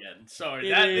matchup. Sorry,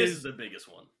 this is the biggest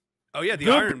one. Oh yeah,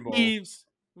 the Iron Bowl.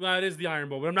 Well, it is the Iron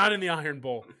Bowl, but I'm not in the Iron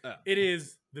Bowl. Oh. It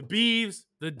is the Beavs,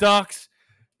 the Ducks.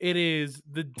 It is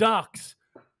the Ducks.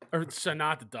 Or so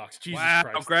not the Ducks. Jesus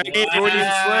Christ. Greg,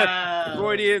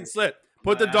 Freudian slip.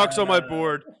 Put the Ducks on my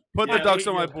board. Put the Ducks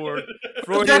on my board.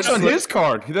 The Ducks on his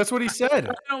card. That's what he said.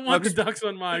 I don't want the Ducks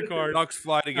on my card. Ducks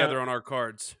fly together on our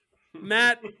cards.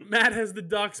 Matt has the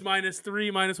Ducks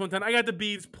 -3, -110. I got the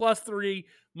Beavs +3,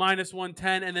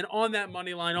 -110. And then on that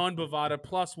money line on Bovada,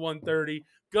 +130.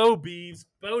 Go Beavs.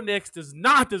 Bo Nix does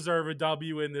not deserve a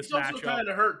W in this matchup. He's also kind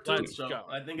of hurt, too. So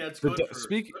I think that's good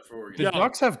for the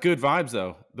Ducks have good vibes,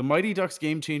 though. The Mighty Ducks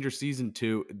Game Changer Season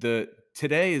 2.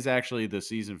 Today is actually the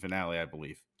season finale, I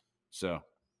believe. So...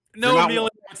 No, Emilio,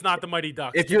 it's not the Mighty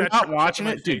Ducks. If you're not watching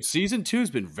it, dude, season 2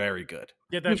 has been very good.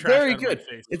 Get that trash very good.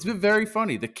 It's been very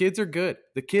funny. The kids are good.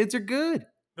 The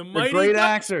Mighty great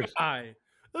Ducks actors.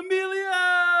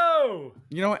 Emilio!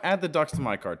 You know what? Add the Ducks to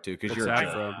my card, too, because you're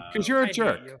a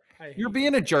jerk. You're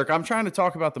being a jerk. I'm trying to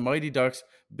talk about the Mighty Ducks,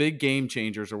 big game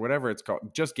changers, or whatever it's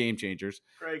called. Just game changers.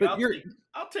 Greg,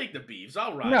 I'll take the Beavs.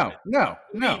 I'll ride it. No.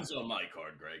 Beavs on my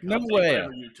card, Greg. No way.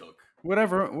 Whatever you took.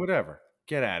 Whatever.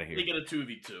 Get out of here. They get a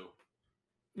 2v2.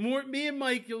 Me and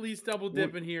Mike at least double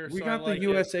dipping here. We got the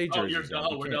USA jerseys.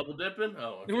 We're double dipping?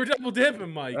 Oh, okay. We're double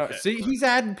dipping, Mike. See, he's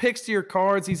adding picks to your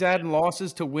cards. He's adding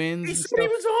losses to wins. He said he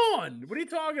was on. What are you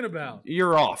talking about?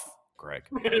 You're off, Greg.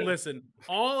 Listen,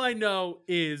 all I know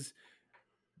is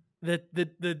that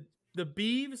the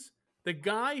Beavs, the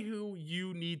guy who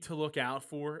you need to look out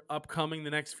for upcoming the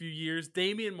next few years,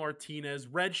 Damian Martinez,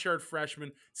 redshirt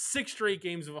freshman, 6 straight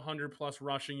games of 100+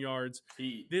 rushing yards.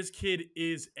 This kid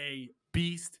is a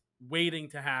beast waiting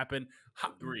to happen.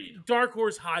 Agreed. Dark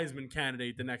horse Heisman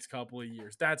candidate the next couple of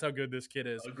years. That's how good this kid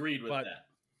is. Agreed with that.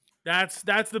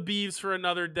 That's the Beavs for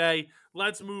another day.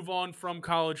 Let's move on from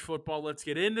college football. Let's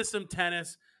get into some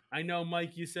tennis. I know,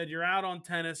 Mike, you said you're out on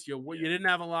tennis. You didn't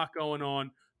have a lot going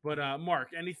on. But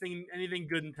Mark, anything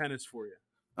good in tennis for you?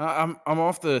 I'm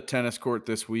off the tennis court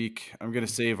this week. I'm going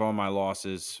to save all my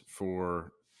losses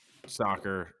for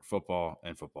soccer, football,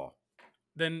 and football.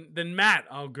 Then Matt,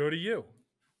 I'll go to you.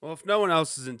 Well, if no one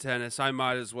else is in tennis, I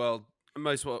might as well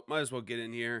get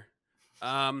in here.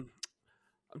 I'm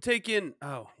taking.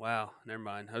 Oh wow, never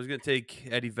mind. I was going to take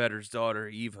Eddie Vedder's daughter,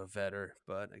 Eva Vedder,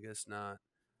 but I guess not.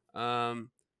 Why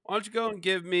don't you go and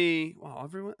give me? Wow,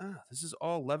 everyone. This is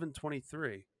all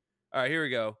 11:23. All right, here we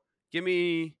go. Give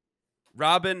me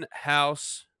Robin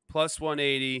House plus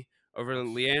 180 over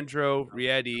Leandro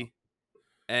Rietti.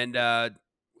 And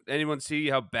anyone see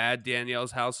how bad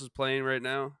Danielle's house is playing right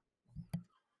now?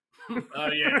 Oh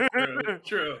yeah,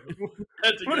 true.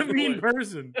 That's a What a good mean point.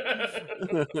 person.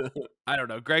 I don't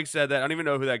know. Greg said that. I don't even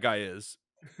know who that guy is.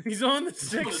 He's on the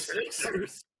For the Sixers.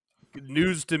 Sixers.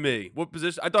 News to me. What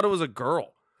position? I thought it was a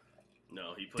girl.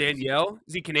 No, he plays. Danielle?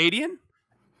 Is he Canadian?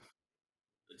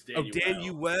 It's Oh,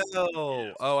 Daniel.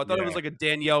 Danielle. Oh, I thought it was Yeah. like a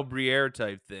Danielle Briere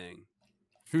type thing.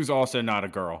 Who's also not a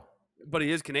girl. But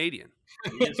he is Canadian.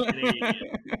 He is Canadian.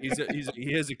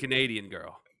 He is a Canadian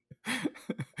girl.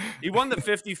 He won the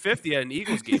 50-50 at an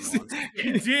Eagles game once.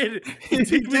 He did. He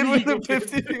did win the Eagles.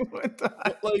 50 one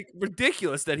time. Like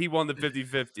ridiculous that he won the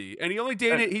 50-50. And he only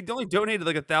donated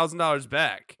like $1,000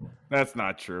 back. That's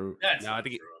not true. That's No, not I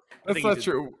think true. That's think not he's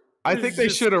true. I This think is they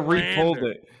just should have repulled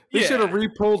slander. it. They should have Yeah.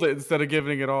 repulled it instead of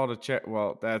giving it all to Chet.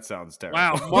 Well, that sounds terrible.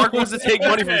 Wow, Mark wants to take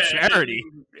money from charity.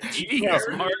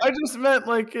 Jeez, Mark. I just meant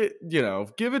like it,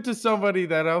 give it to somebody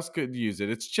that else could use it.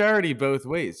 It's charity both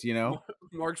ways,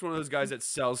 Mark's one of those guys that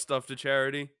sells stuff to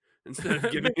charity instead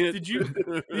of giving it.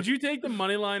 Did you take the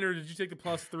money line or did you take the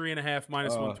plus 3.5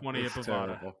 minus 120 at It's Bovada?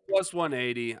 terrible. Plus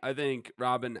 180. I think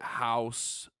Robin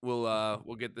House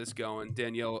will get this going.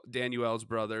 Danielle's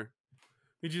brother.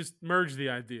 He just merged the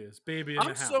ideas. Baby in the I'm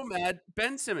house. so mad.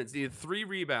 Ben Simmons needed 3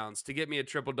 rebounds to get me a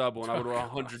triple double, and I would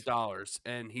have won $100,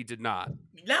 and he did not.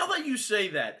 Now that you say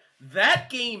that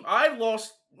game I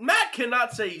lost. Matt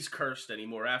cannot say he's cursed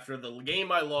anymore after the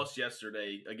game I lost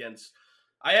yesterday against.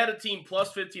 I had a team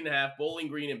plus 15.5, Bowling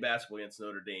Green in basketball against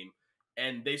Notre Dame,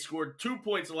 and they scored 2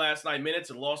 points in the last 9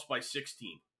 minutes and lost by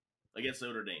 16 against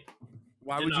Notre Dame.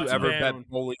 Why Did would you not down. ever bet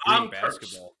Bowling Green I'm cursed.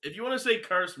 basketball? If you want to say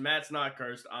cursed, Matt's not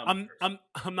cursed. I'm cursed.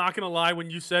 I'm not gonna lie. When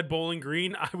you said Bowling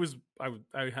Green, I was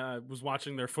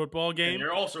watching their football And game.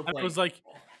 you're also playing. I was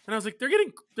like, they're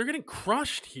getting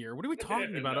crushed here. What are we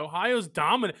talking about? No. Ohio's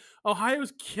dominant.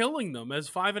 Ohio's killing them as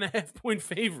 5.5 point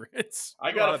favorites.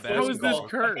 I got a How phone is this call.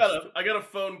 cursed? I got a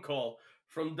phone call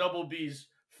from Double B's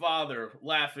father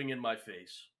laughing in my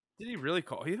face. Did he really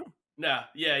call you? Nah,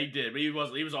 yeah, he did, but he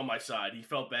was on my side. He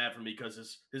felt bad for me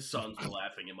because his sons were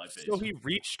laughing in my face. So he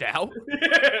reached out?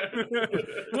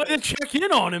 Wanted to check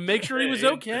in on him, make sure he was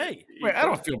okay. Wait, I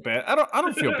don't feel bad. I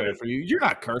don't feel bad for you. You're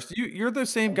not cursed. You're the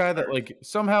same guy that like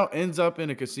somehow ends up in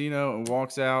a casino and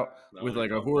walks out with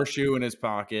like a horseshoe in his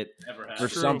pocket Never or happened.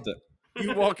 True. something.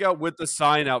 You walk out with the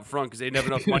sign out front because they didn't have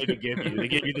enough money to give you. They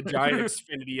gave you the giant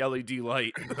Xfinity LED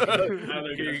light.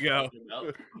 Here you go.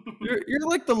 You're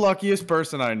like the luckiest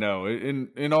person I know.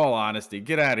 In all honesty,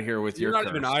 get out of here with You're your not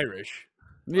even curse. Irish.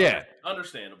 Yeah,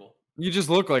 Understandable. you just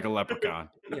look like a leprechaun.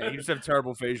 Yeah, you just have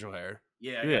terrible facial hair.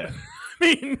 Yeah. Yeah. I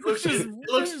mean, It looks, just- it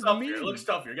looks just tougher. mean. It looks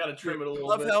tougher. You got to trim it a I little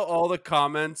love bit. how all the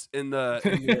comments in the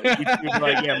YouTube are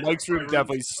like, yeah, Mike's room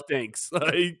definitely stinks.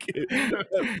 Like,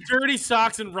 Dirty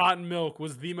socks and rotten milk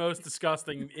was the most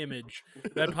disgusting image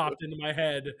that popped into my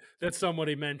head that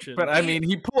somebody mentioned. But I mean,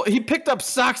 he picked up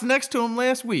socks next to him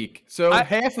last week, so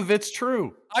half of it's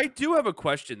true. I do have a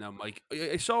question though, Mike.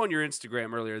 I saw on your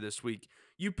Instagram earlier this week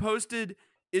you posted,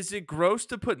 "Is it gross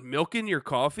to put milk in your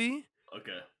coffee?"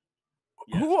 Okay.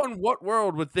 Who on what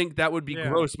world would think that would be Yeah.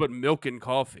 gross, but milk in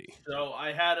coffee? So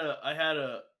I had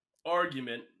a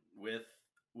argument with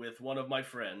one of my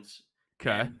friends.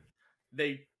 Okay. and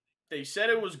They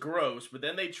said it was gross, but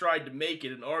then they tried to make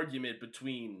it an argument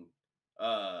between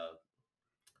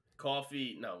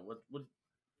coffee. No,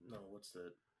 what's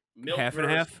the milk Half and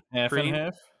versus- half. Half Cream? and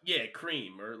half. Yeah,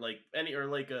 cream or like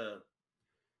a.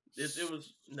 It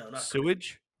was no not cream.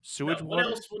 Sewage. Sewage No,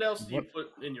 water. what else do you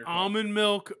put in your coffee? almond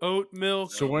milk, oat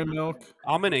milk. Soy milk.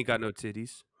 Almond ain't got no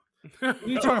titties. What are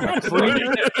you talking about?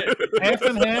 Cream? Half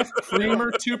and half.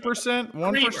 Creamer. 2%.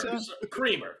 1%.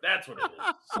 Creamer. That's what it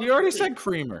is. You already said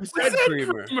creamer. Said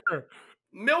creamer.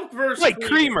 Milk versus Like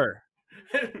creamer.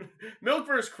 Milk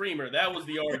versus creamer. That was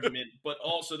the argument, but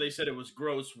also they said it was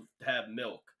gross to have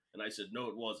milk, and I said no,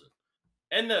 it wasn't.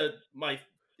 And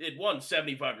it won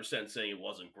 75% saying it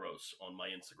wasn't gross on my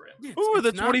Instagram. Who are the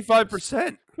It's not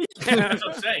 25%? That's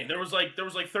what I'm saying. There was like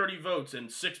 30 votes,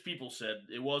 and 6 people said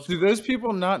it was. Do those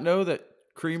people not know that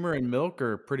creamer and milk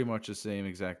are pretty much the same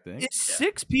exact thing? It's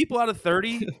 6 people out of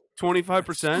 30,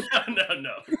 25%.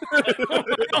 No.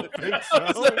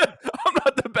 I'm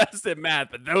not the best at math,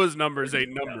 but those numbers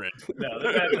ain't numbering. No,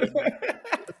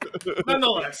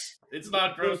 nonetheless, it's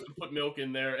not gross to put milk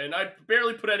in there, and I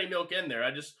barely put any milk in there.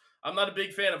 I'm not a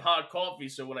big fan of hot coffee,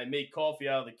 so when I make coffee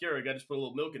out of the Keurig, I just put a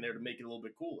little milk in there to make it a little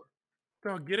bit cooler.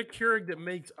 Bro, get a Keurig that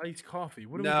makes iced coffee.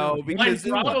 What are No, we doing? Mine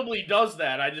because probably does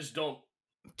that. I just don't.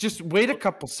 Just wait a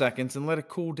couple seconds and let it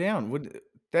cool down.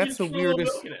 You That's just the put a little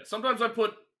weirdest. milk in it. Sometimes I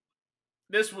put.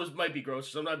 Might be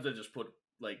gross. Sometimes I just put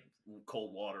like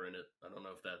cold water in it. I don't know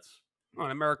if that's. Oh,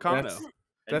 an Americano. That's and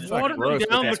that's just not Watering gross.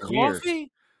 down the That's weird.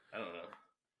 coffee? I don't know.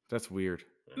 That's weird.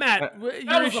 Matt, your was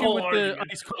the issue whole with the argument.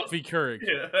 iced coffee Keurig.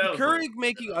 Yeah, that was Keurig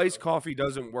making iced coffee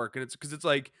doesn't work, and it's because it's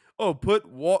like, oh, put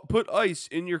ice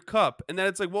in your cup, and then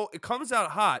it's like, well, it comes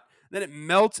out hot, then it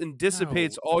melts and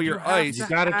dissipates No, all you your have ice. You to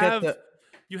gotta get have- the.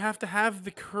 You have to have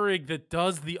the Keurig that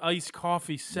does the iced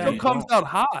coffee So setting. you it comes don't. out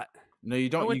hot. No, you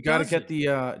don't. No, You it gotta get doesn't.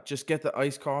 the just get the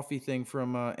iced coffee thing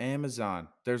from Amazon.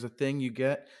 There's a thing you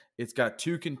get. It's got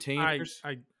 2 I containers.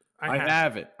 I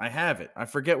have it. I have it. I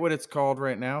forget what it's called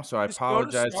right now, so I Just go to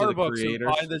apologize to the Starbucks creators.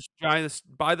 and buy this giant,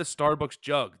 buy the Starbucks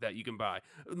jug that you can buy.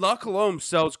 La Colombe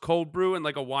sells cold brew and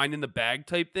like a wine in the bag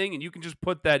type thing, and you can just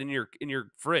put that in your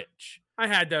fridge. I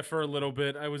had that for a little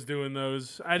bit. I was doing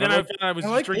those. And I then I like- found I was I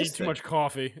just like drinking this too thing. much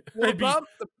coffee. Well, I'd be-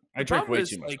 I drink problem way is,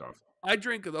 too much like, coffee. I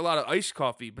drink a lot of iced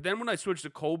coffee, but then when I switch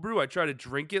to cold brew, I try to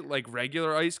drink it like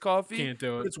regular iced coffee. Can't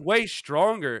do but it. It's way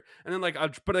stronger. And then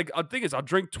the thing is, I'll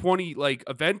drink 20 like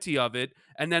a venti of it,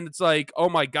 and then it's like, oh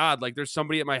my god, like there's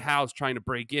somebody at my house trying to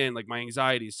break in. Like my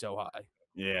anxiety is so high.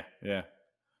 Yeah.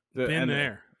 Been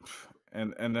there.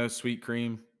 And those sweet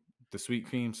cream, the sweet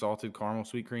cream, salted caramel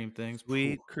sweet cream things.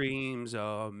 Sweet creams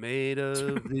are made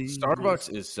of these.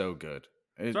 Starbucks is so good.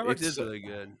 Starbucks it's is really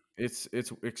good.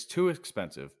 It's too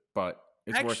expensive, but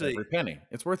it's worth Actually- every penny.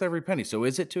 It's worth every penny. So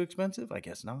is it too expensive? I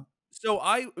guess not. So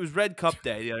it was Red Cup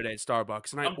Day the other day at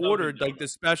Starbucks, and I I'm Dunkin' ordered like the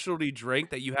Donuts. specialty drink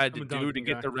that you had I'm to a do to Dunkin'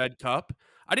 get guy. the red cup.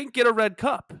 I didn't get a red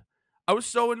cup. I was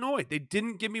so annoyed. They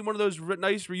didn't give me one of those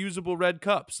nice reusable red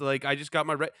cups. Like I just got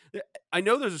my red. I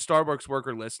know there's a Starbucks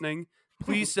worker listening.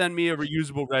 Please send me a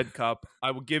reusable red cup.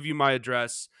 I will give you my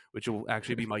address, which will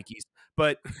actually be Mikey's.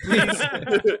 But please,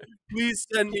 please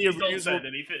send me a Please don't reusable. send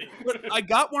anything. But I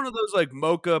got one of those like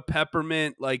mocha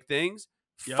peppermint like things.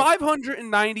 Yep.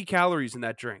 590 calories in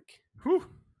that drink. Whew.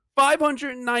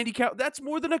 590 calories. That's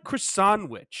more than a croissant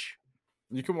witch.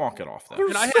 You can walk it off though.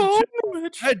 And I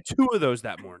had 2 of those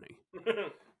that morning.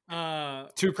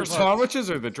 2 sandwiches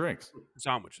or the drinks?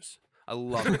 Sandwiches. I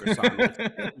love a croissant witch.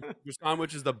 Croissant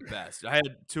witch is the best. I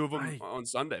had 2 of them on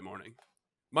Sunday morning.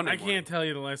 Monday I morning. can't tell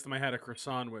you the last time I had a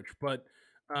croissant sandwich, but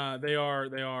they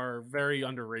are very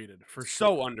underrated for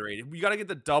So sure. underrated. You got to get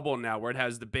the double now where it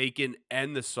has the bacon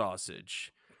and the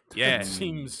sausage. Yeah.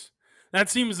 That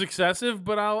seems excessive,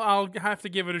 but I'll have to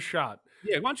give it a shot.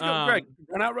 Yeah, why don't you go, Greg?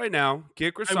 Run out right now, get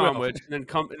a croissant will. sandwich, and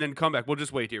then come back. We'll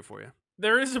just wait here for you.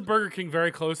 There is a Burger King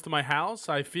very close to my house.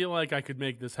 I feel like I could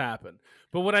make this happen.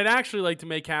 But what I'd actually like to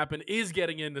make happen is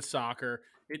getting into soccer.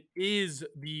 It is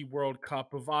the World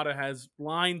Cup. Bovada has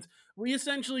lines. We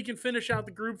essentially can finish out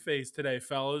the group phase today,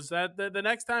 fellas. That the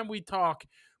next time we talk,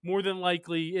 more than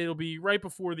likely it'll be right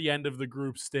before the end of the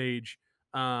group stage.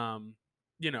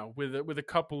 With a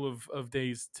couple of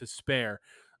days to spare.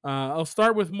 I'll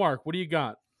start with Mark. What do you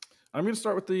got? I'm going to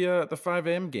start with the 5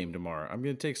 a.m. game tomorrow. I'm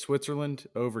going to take Switzerland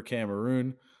over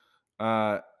Cameroon.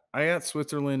 I got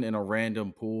Switzerland in a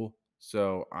random pool,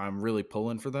 so I'm really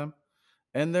pulling for them.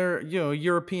 And they're, a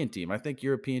European team. I think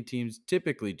European teams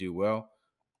typically do well,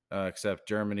 except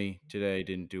Germany today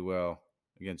didn't do well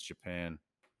against Japan.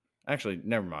 Actually,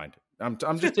 never mind. I'm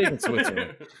just taking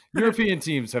Switzerland. European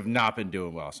teams have not been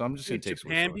doing well, so I'm just going to take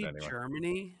Japan Switzerland beat anyway.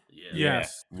 Germany. Yeah.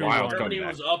 Yes. Wild Germany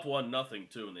comeback. was up 1-0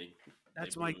 too, and they.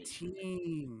 That's they my blew me.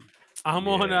 team. I'm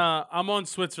on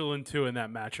Switzerland too in that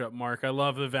matchup, Mark. I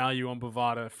love the value on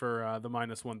Bovada for the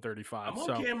minus 135. I'm on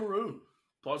So Cameroon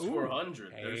plus Ooh.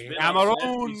 400. There's Hey, been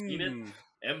upsets. We've seen it.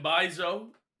 Cameroon. Mbaizo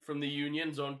from the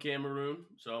Union's on Cameroon,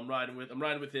 so I'm riding with him.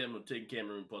 I'm taking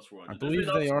Cameroon plus 400. I believe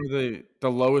they are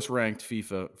the lowest ranked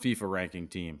FIFA ranking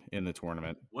team in the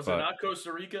tournament. Was it but not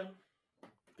Costa Rica?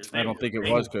 'Cause I don't think it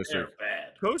they was were Costa Rica.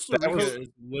 bad. Costa That Rica was- is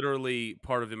literally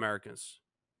part of the Americas.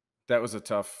 That was a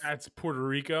tough. that's Puerto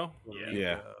Rico.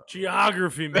 Yeah.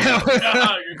 Geography, man.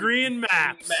 Green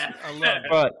maps. I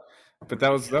love it. But that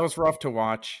was rough to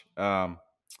watch.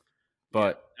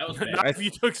 But That was bad. Not if you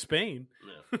took Spain.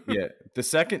 Yeah. yeah, the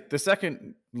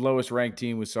second lowest ranked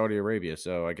team was Saudi Arabia,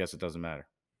 so I guess it doesn't matter.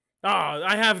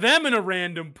 I have them in a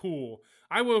random pool.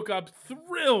 I woke up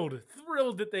thrilled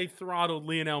that they throttled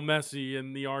Lionel Messi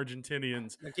and the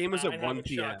Argentinians. The game was I at have 1 a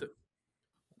p.m. shot to-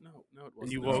 No, it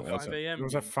wasn't. you It was woke a up 5 a.m. It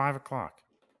was at 5 o'clock.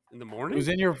 in the It morning. was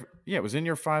in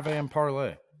your 5 a.m.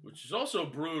 parlay. Which is also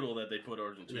brutal that they put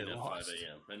Argentina They at 5 lost.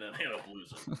 a.m. and then they end up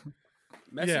losing.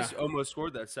 Messi Yeah. almost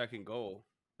scored that second goal.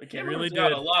 The really Cameroon's got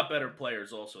did. a lot better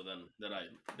players also than I.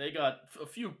 They got a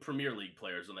few Premier League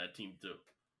players on that team too.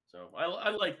 So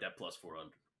I like that plus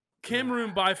 400.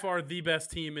 Cameroon by far the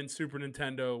best team in Super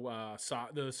Nintendo,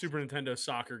 the Super Nintendo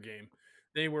soccer game.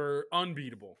 They were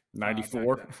unbeatable. back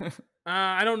 94. then.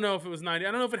 I don't know if it was 90.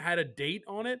 I don't know if it had a date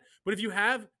on it, but if you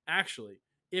have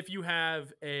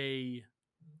a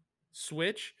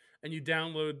Switch and you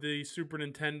download the Super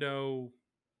Nintendo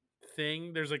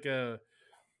thing, there's like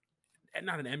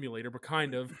not an emulator, but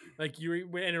kind of like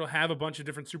and it'll have a bunch of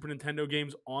different Super Nintendo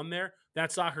games on there.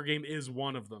 That soccer game is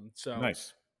one of them. So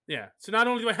Nice. yeah. So not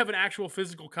only do I have an actual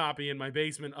physical copy in my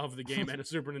basement of the game and a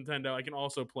Super Nintendo, I can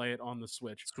also play it on the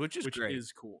Switch, Switch is which great.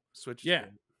 is cool. Switch. Is Yeah,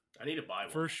 great. I need to buy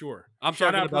one. for sure. I'm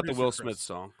Shout talking out about the producer Will Chris. Smith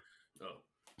song.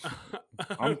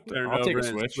 Oh. Turn I'll it take a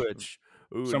over and Switch.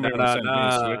 Ooh, Somebody nah, send me a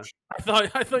nah. Switch.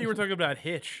 I thought you were talking about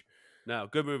Hitch. No,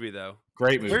 good movie though.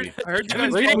 Great movie. I heard you Kevin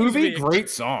guys. Great James movie, being- great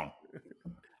song.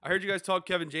 I heard you guys talk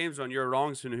Kevin James on You're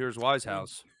Wrong Soon Here's Wise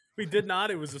House. We did not.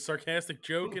 It was a sarcastic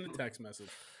joke in a text message.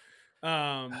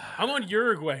 I'm on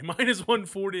Uruguay, minus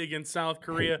 140 against South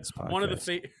Korea. this One of the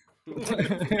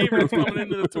podcast. favorites coming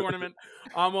into the tournament.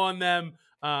 I'm on them.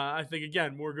 I think,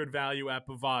 again, more good value at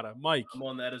Bovada. Mike. I'm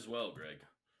on that as well, Greg.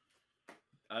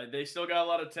 They still got a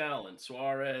lot of talent.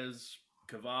 Suarez,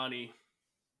 Cavani,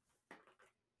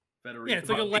 Federico. Yeah, it's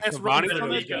like a last Cavani's run. on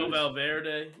that Federico team?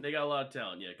 Valverde. They got a lot of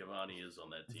talent. Yeah, Cavani is on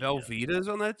that team. Velveeta's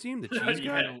on that team. The cheese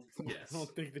Yeah. guy. Yes. I don't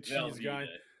think the cheese Velveeta. guy.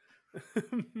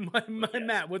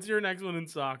 Matt, what's your next one in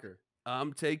soccer?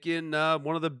 I'm taking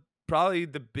probably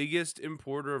the biggest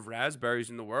importer of raspberries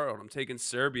in the world. I'm taking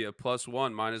Serbia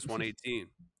 +1 minus 118.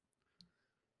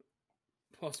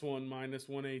 +1, minus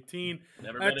 118.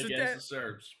 Never That's bet a against the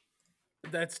Serbs.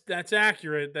 That's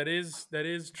accurate. That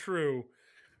is true.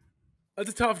 That's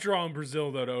a tough draw in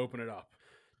Brazil though to open it up.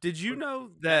 Did you know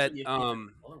that You can't other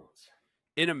ones.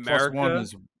 in Plus America one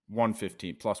is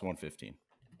 115. Plus 115.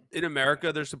 in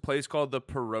America there's a place called the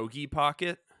pierogi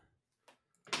pocket?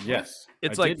 Yes.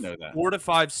 It's I like did know that. 4 to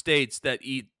 5 states that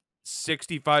eat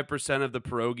 65% of the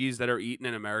pierogies that are eaten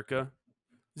in America.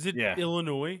 Is it Yeah.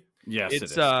 Illinois? Yes, It's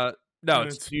it is. no, And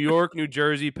it's it's- New York, New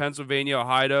Jersey, Pennsylvania,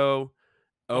 Ohio,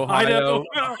 Ohio,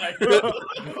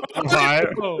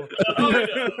 Ohio.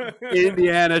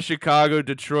 Indiana, Chicago,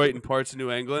 Detroit, and parts of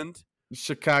New England.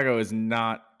 Chicago is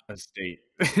not a state.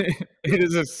 It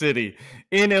is a city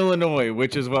in Illinois,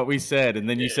 which is what we said, and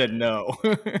then you said no.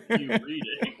 You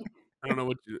reading? I don't know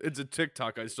what it's a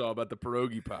TikTok I saw about the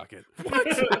pierogi pocket.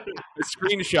 I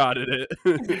screenshotted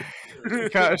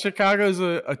it. Chicago's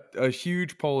a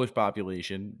huge Polish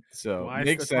population, so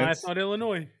makes That's why sense. it's not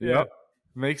Illinois. Yep,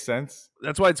 makes sense.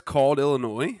 That's why it's called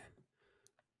Illinois.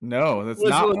 No, that's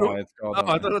Was not Illinois- why it's called. Oh, I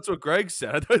Illinois. thought that's what Greg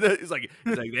said. I thought that, he's like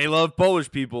they love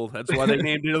Polish people. That's why they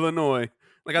named it Illinois.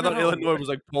 Like I thought No. Illinois was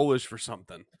like Polish for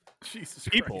something. Jesus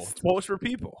People. Christ. It's Polish for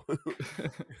people.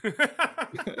 You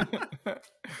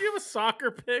have a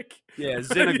soccer pick? Yeah,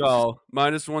 Senegal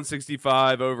minus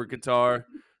 165 over Qatar.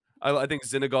 I think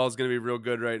Senegal is going to be real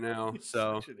good right now.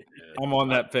 So Yeah. I'm on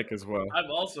that pick as well. I'm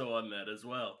also on that as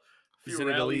well. Few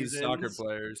Senegalese rallies soccer ins.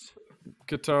 players.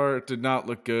 Qatar did not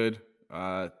look good.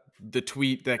 The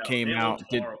tweet that No, came they out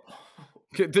looked did horrible.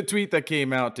 the tweet that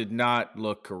came out did not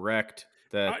look correct.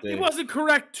 That It wasn't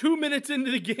correct 2 minutes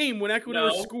into the game when Ecuador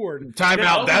No. scored. timeout.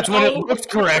 No, That's when it no, looked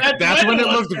correct. that's That's when when it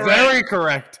it was looked correct. very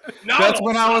correct. Not That's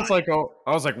when I was offside. like, oh,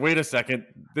 I was like, wait a second,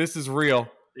 this is real.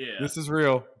 Yeah. This is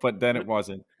real. But then it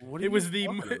wasn't. What It are was you the-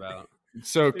 talking about?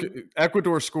 So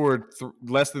Ecuador scored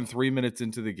less than 3 minutes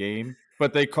into the game,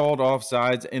 but they called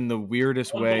offsides in the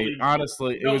weirdest way. Unbelievable.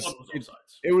 Honestly, No it one was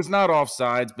offsides. it was not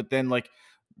offsides, but then like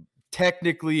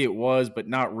technically it was, but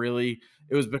not really.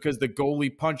 It was because the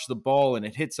goalie punched the ball and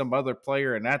it hit some other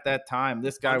player, and at that time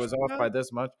this guy was Punched the off guy? by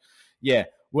this much. Yeah,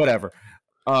 whatever.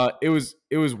 It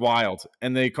was wild,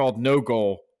 and they called no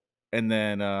goal, and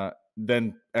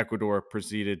then Ecuador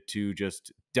proceeded to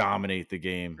just dominate the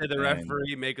game. Did the and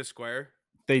referee make a square?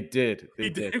 They did. They He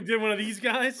did. did one of these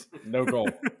guys? No goal.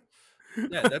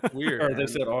 Yeah, that's weird. Or they man.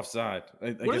 said offside.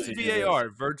 I What guess is they did this. VAR?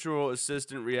 Virtual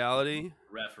Assistant Reality.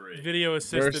 Referee. Video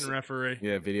assistant There's- referee.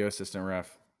 Yeah, video assistant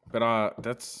ref. But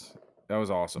that was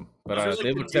awesome. But Was there, like, they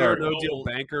a looked zero terrible. No deal goal?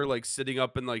 banker like sitting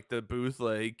up in like the booth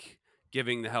like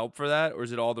giving the help for that, or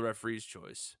is it all the referee's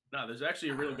choice? No, there's actually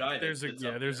a real guy. There's a that sits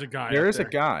up there's a there. guy. There up is a there.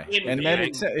 guy, In and the then game.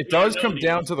 it Yeah, does no, come he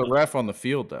down was to the fine. ref on the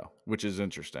field though, which is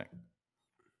interesting.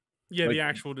 Yeah, Like- the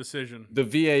actual decision. The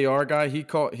VAR guy, he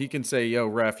can say, "Yo,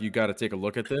 ref, you got to take a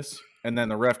look at this," and then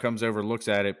the ref comes over, looks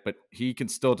at it, but he can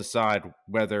still decide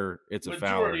whether it's a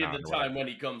foul or Majority not. of the or whatever. time when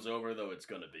he comes over, though, it's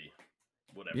gonna be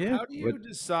whatever. Yeah. How do you but-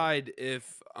 decide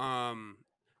if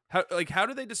how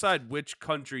do they decide which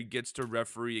country gets to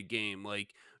referee a game like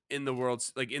in the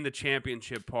in the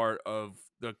championship part of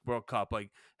the World Cup? Like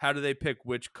how do they pick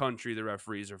which country the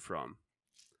referees are from?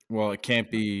 Well, it can't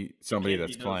be somebody Can't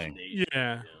that's be those playing. nations,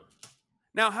 Yeah.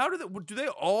 Now, how do they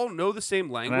all know the same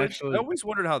language? actually- I always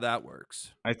wondered how that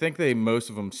works. I think most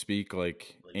of them speak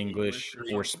like English or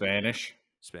or something. Spanish.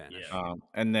 Spanish. Yeah.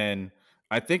 And then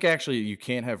I think actually you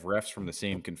can't have refs from the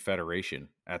same confederation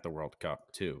at the World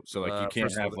Cup too. So like you can't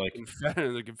First of all, have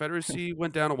like the Confederacy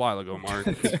went down a while ago, Mark.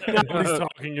 Not what he's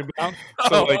talking about.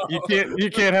 so like you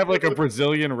can't have like a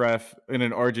Brazilian ref in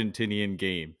an Argentinian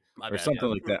game My or bad, something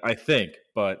yeah. like that. I think,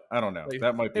 but I don't know.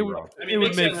 That might be It would- wrong. I It mean,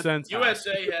 would makes make sense.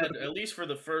 USA had, at least for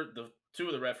the two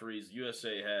of the referees,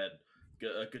 USA had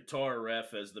a Qatar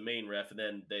ref as the main ref, and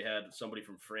then they had somebody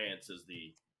from France as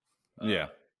the VAR.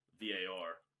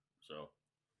 So,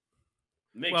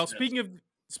 makes Well, sense.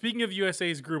 speaking of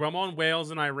USA's group, I'm on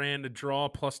Wales and Iran to draw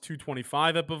plus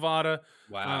 225 at Bovada.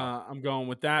 Wow. I'm going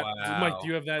with that. Mike, do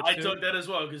you have that I too? took that as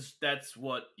well because that's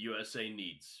what USA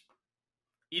needs.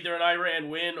 Either an Iran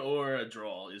win or a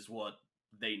draw is what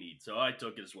they need. So I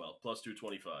took it as well, plus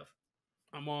 225.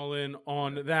 I'm all in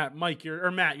on that. Mike,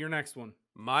 Matt, your next one.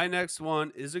 My next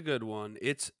one is a good one.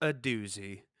 It's a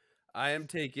doozy. I am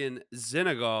taking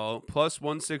Senegal plus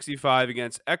 165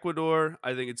 against Ecuador.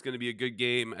 I think it's going to be a good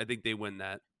game. I think they win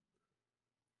that.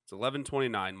 It's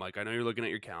 11:29, Mike. I know you're looking at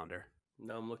your calendar.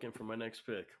 Now I'm looking for my next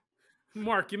pick.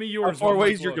 Mark, give me How yours. far while away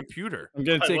Mike is your looks. computer? I'm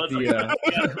gonna take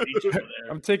the.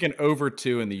 I'm taking over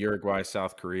 2 in the Uruguay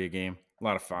South Korea game. A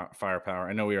lot of firepower.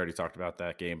 I know we already talked about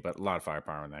that game, but a lot of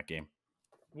firepower in that game.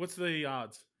 What's the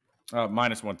odds?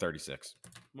 Minus 136.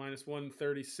 Minus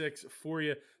 136 for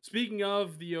you. Speaking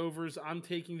of the overs, I'm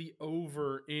taking the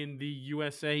over in the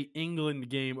USA England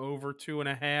game, over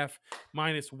 2.5,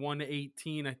 minus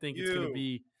 118. I think it's going to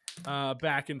be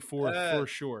back and forth for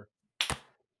sure.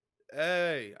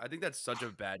 Hey, I think that's such a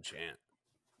bad chant.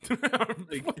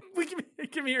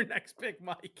 Give me your next pick,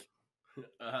 Mike.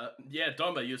 Yeah,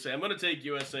 talking about USA, I'm going to take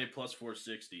USA plus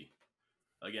 460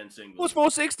 against England. Plus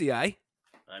 460, eh?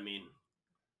 I mean,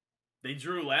 they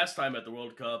drew last time at the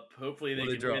World Cup. Hopefully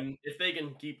they can win. If they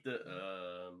can keep the...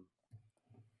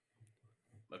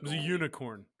 It was a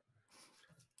unicorn.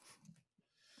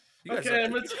 Okay,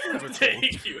 I'm going to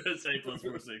take USA plus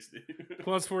 460.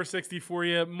 Plus 460 for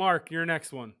you. Mark, your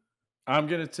next one. I'm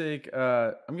gonna take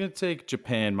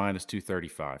Japan minus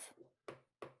 235.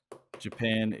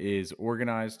 Japan is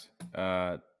organized.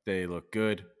 They look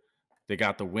good. They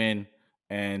got the win,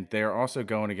 and they're also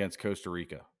going against Costa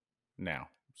Rica now.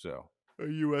 So A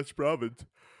U.S. province.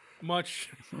 Much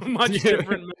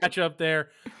different matchup there.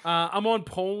 I'm on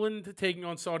Poland taking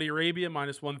on Saudi Arabia,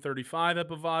 minus 135 at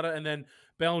Bovada. And then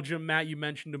Belgium, Matt, you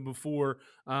mentioned them before,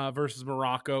 versus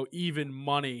Morocco. Even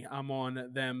money, I'm on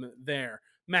them there.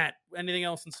 Matt, anything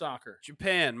else in soccer?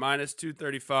 Japan minus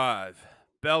 235.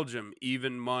 Belgium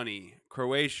even money.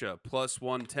 Croatia plus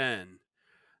 110.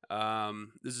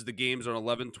 This is the games on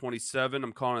 11:27.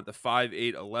 I'm calling it the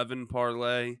 5-8-11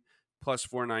 parlay plus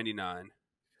 499.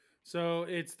 So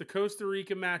it's the Costa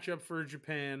Rica matchup for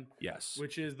Japan. Yes.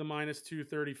 Which is the minus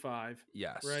 235.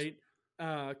 Yes. Right?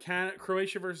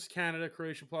 Croatia versus Canada.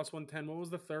 Croatia plus 110. What was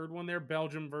the third one there?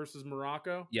 Belgium versus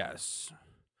Morocco. Yes.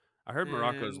 I heard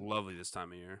Morocco is And lovely this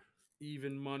time of year.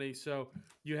 Even money. So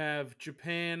you have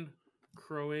Japan,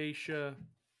 Croatia,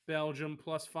 Belgium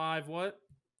plus 5. What?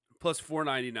 Plus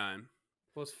 499.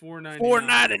 Plus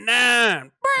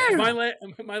 499.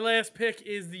 499. My last pick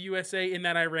is the USA in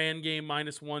that Iran game,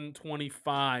 minus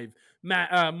 125.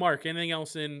 Mark, anything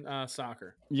else in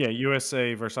soccer? yeah,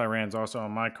 USA versus Iran's also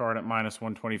on my card at minus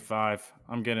 125.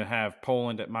 I'm gonna have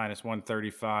Poland at minus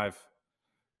 135.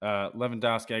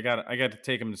 Lewandowski, I got to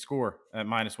take him to score at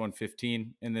minus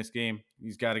 115 in this game.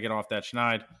 He's got to get off that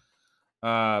schneid.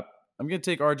 I'm going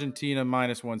to take Argentina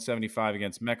minus 175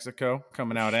 against Mexico,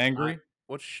 coming out angry.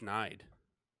 What's schneid?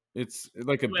 It's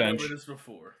like a We bench. went over this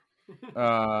before.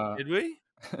 Did we?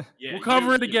 Yeah, We'll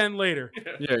cover it you- again later.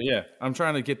 Yeah. I'm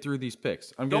trying to get through these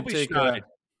picks. I'm going Don't to be take. schneid.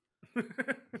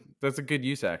 That's a good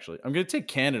use, actually. I'm going to take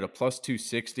Canada plus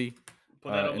 260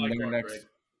 Put that on my card, Greg.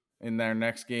 in their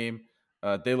next game.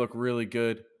 They look really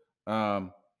good.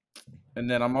 And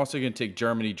then I'm also going to take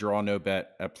Germany draw no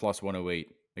bet at plus 108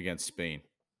 against Spain.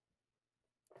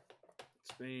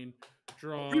 Spain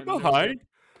draw. Are we behind?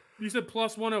 You said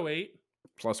plus 108.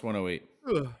 Plus 108.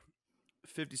 Ugh.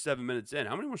 57 minutes in.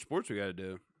 How many more sports we got to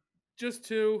do? Just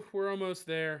 2. We're almost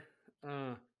there.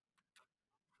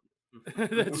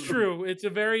 That's true. It's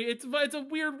a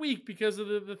weird week because of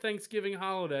the Thanksgiving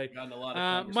holiday. Gotten a lot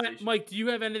of Mike, do you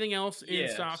have anything else in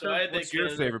Yeah, soccer? so I had What's your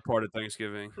favorite part of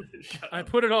Thanksgiving? I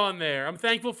put it on there. I'm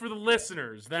thankful for the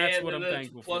listeners. That's what I'm Canada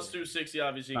thankful plus for. 260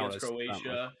 obviously That against was- Croatia.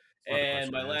 not the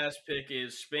And question my I asked. last pick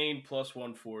is Spain plus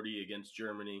 140 against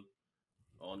Germany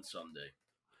on Sunday.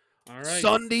 All right.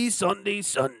 Sunday.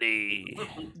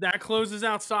 That closes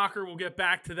out soccer. We'll get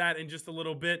back to that in just a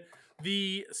little bit.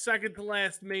 The second to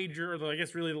last major, or I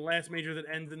guess really the last major that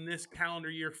ends in this calendar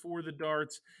year for the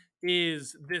darts,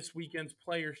 is this weekend's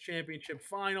Players' Championship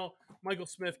final. Michael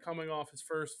Smith coming off his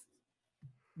first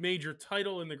major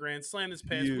title in the Grand Slam this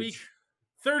past week.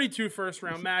 32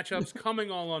 first-round matchups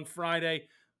coming all on Friday.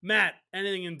 Matt,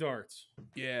 anything in darts?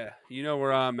 Yeah, you know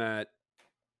where I'm at.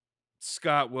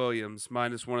 Scott Williams,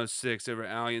 -106 over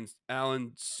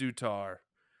Alan Sutar.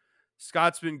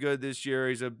 Scott's been good this year.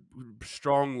 He's a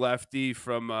strong lefty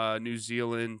from New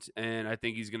Zealand, and I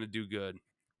think he's going to do good.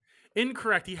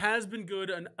 Incorrect. He has been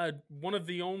good. One of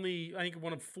the only, I think,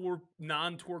 one of 4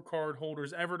 non-tour card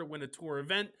holders ever to win a tour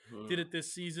event. Did it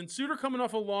this season. Suter coming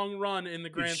off a long run in the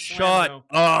Grand Slam. Shut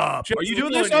up. Are you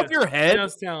doing this off your head?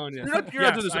 Just telling you. You're not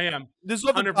Yes, doing this. I am. This is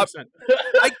 100%.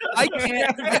 I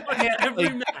can't. Every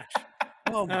Like, match.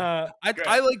 oh my, I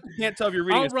can't tell if you're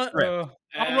reading a script.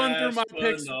 I'll run through my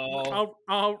picks.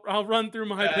 I'll run through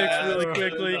my picks really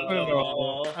quickly.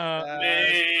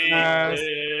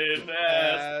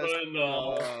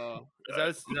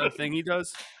 Is that a thing he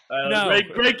does? No.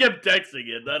 Greg kept texting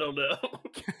it. I don't know.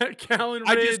 Callan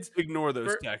I Rids. just ignore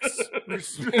those texts.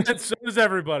 So does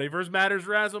everybody. Versus Matters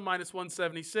Razzle,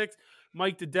 -176.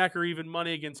 Mike DeDecker, even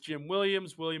money against Jim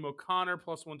Williams. William O'Connor,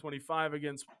 +125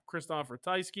 against Christopher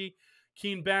Tysky.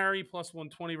 Keen Barry,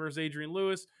 +120 versus Adrian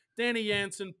Lewis. Danny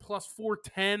Jansen,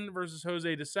 +410 versus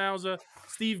Jose de Souza.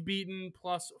 Steve Beaton,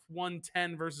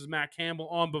 +110 versus Matt Campbell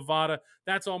on Bovada.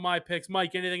 That's all my picks.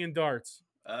 Mike, anything in darts?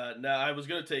 No, I was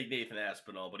going to take Nathan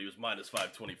Aspinall, but he was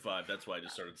 -525. That's why I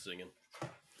just started singing.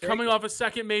 Coming off a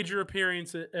second major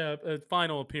appearance,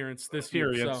 final appearance this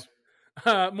year. So,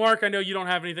 Mark, I know you don't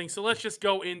have anything, so let's just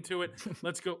go into it.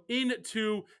 Let's go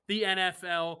into the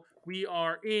NFL. We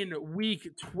are in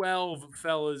week 12,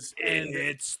 fellas. And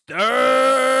it's third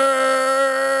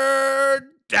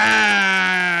down.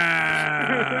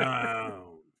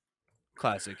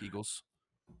 Classic Eagles.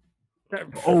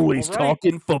 Always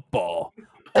talking football.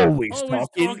 Always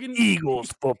talking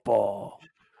Eagles football.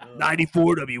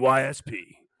 94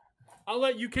 WYSP. I'll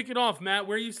let you kick it off, Matt.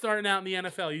 Where are you starting out in the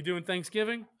NFL? You doing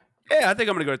Thanksgiving? Yeah, I think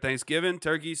I'm going to go to Thanksgiving,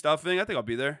 turkey, stuffing. I think I'll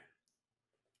be there.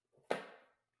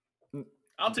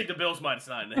 I'll take the Bills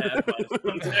 -9.5,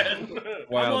 -110.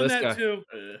 Wow, I'm on this that guy. too.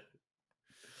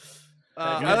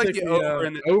 I like the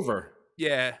over. Over.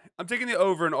 Yeah, I'm taking the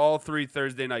over in all 3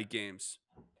 Thursday night games.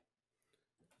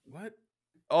 What?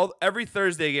 Every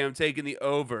Thursday game, I'm taking the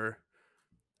over.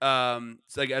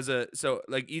 It's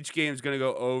like each game's gonna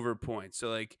go over points.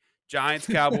 So like Giants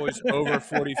Cowboys over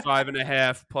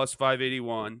 45.5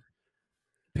 +581.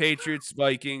 Patriots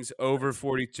Vikings over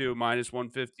 42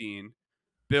 -115.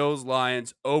 Bills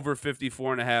Lions over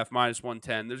 54.5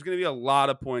 -110. There's gonna be a lot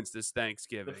of points this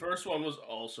Thanksgiving. The first one was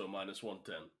also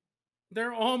 -110.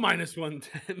 They're all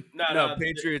 -110. No,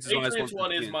 Patriots is Patriots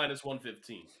one is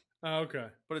 -115. -115. Oh, okay.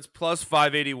 But it's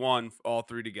 +581 all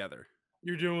 3 together.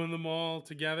 You're doing them all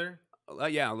together?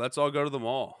 Yeah, let's all go to the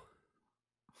mall.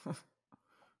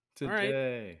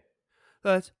 Today.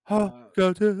 Let's all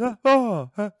go to the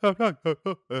mall.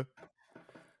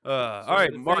 All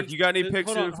right, Mark, you got any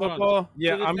picks in football?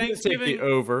 Yeah, So I'm going to take the Thanksgiving-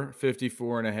 over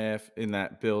 54.5 in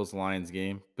that Bills-Lions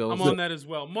game. I'm on that as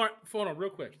well. Mark, hold on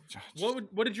real quick.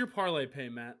 What did your parlay pay,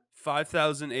 Matt?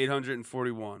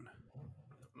 5,841.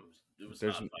 It was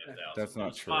There's- not 5,000. that's not It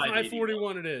was true.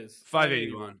 541 it is.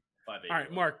 581. 581. All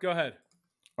right, Mark, go ahead.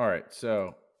 All right,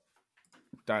 so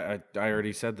I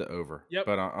already said the over. Yep.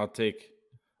 But I'll take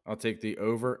the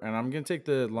over, and I'm going to take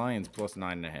the Lions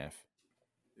 +9.5.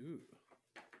 Ooh.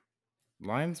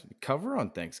 Lions cover on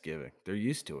Thanksgiving. They're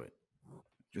used to it.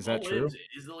 Is that Jamal true? Williams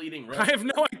is the leading I rusher. have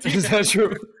no idea. Is that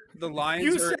true? The Lions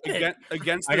You are said it.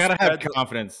 against the I gotta have spread.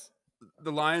 confidence.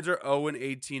 The Lions are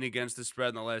 0-18 against the spread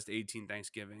in the last 18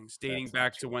 Thanksgivings, dating That's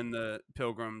back not to when the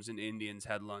Pilgrims and Indians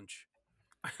had lunch.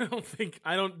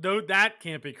 I don't know. That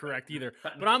can't be correct either.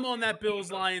 But I'm on that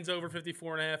Bills Lions over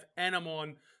 54.5, and I'm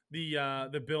on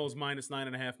the Bills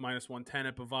 -9.5, -110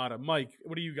 at Bovada. Mike,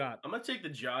 what do you got? I'm going to take the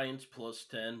Giants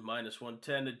 +10,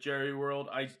 -110 at Jerry World.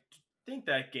 I think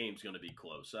that game's going to be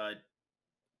close.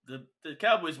 The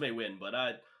Cowboys may win,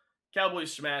 but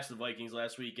Cowboys smashed the Vikings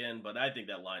last weekend, but I think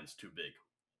that line's too big.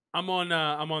 I'm on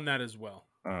that as well.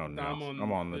 Oh no, I'm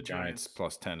on the the Giants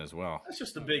 +10 as well. That's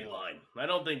just a big line. I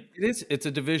don't think It's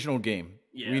a divisional game.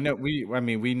 Yeah.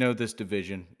 We know this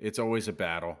division. It's always a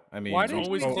battle. I mean, Why it's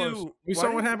didn't we always- do? We why saw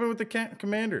what didn't- happened with the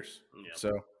Commanders. Yeah.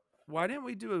 So Why didn't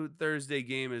we do a Thursday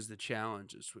game as the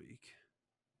challenge this week?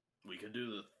 we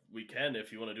can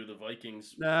if you want to do the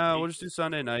Vikings. No, we'll just do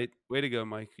Sunday night. Way to go,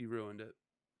 Mike. You ruined it.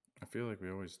 I feel like we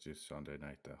always do Sunday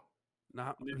night though.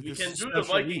 Not We this can is do the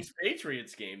special week. Vikings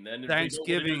Patriots game then. If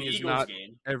Thanksgiving we don't wanna do the is Eagles not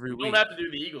game. every We week. don't have to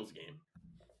do the Eagles game.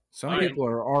 Some All right. people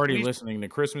are already We- listening to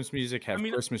Christmas music, have I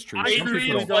mean, Christmas trees. I Some truly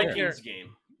people Patriots don't don't care. Vikings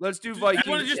game. Let's do Do you want to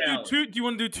Vikings. just challenge. do you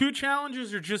want to do 2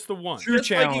 challenges or just the one? Two Just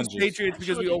Vikings challenges. Patriots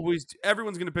because we Actually- always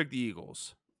everyone's going to pick the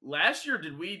Eagles. Last year,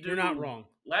 did we do? You're not wrong.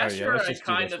 Last Oh, yeah, year, let's I just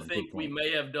do kind this of one. Good think we point.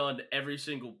 may have done every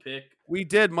single pick. We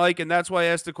did, Mike, and that's why I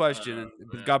asked the question and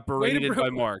yeah. got Way to berated bro- by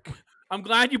Mark. I'm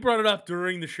glad you brought it up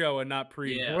during the show and not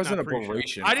pre. Yeah. It wasn't a not pre-show.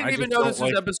 beration. I didn't even just know this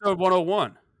don't was episode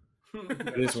 101.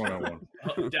 It is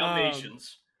 101.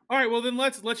 Dalmatians. All right, well then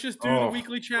let's just do the Oh,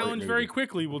 weekly great challenge very movie.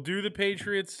 quickly. We'll do the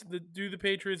Patriots,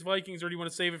 Vikings, or do you want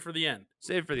to save it for the end?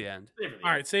 Save for the end.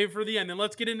 All right, save it for the end, and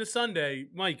let's get into Sunday.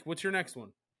 Mike, what's your next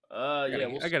one? I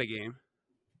I got a game.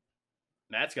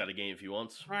 Matt's got a game if he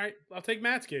wants. All right, I'll take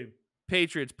Matt's game.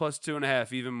 Patriots plus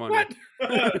 2.5 even money.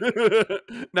 What?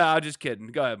 Nah, just kidding.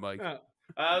 Go ahead, Mike.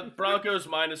 Broncos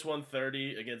minus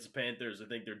 130 against the Panthers. I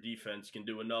think their defense can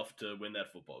do enough to win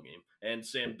that football game. And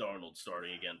Sam Darnold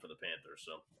starting again for the Panthers.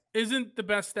 So Isn't the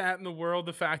best stat in the world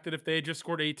the fact that if they had just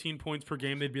scored 18 points per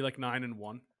game, they'd be like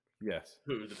 9-1? Yes.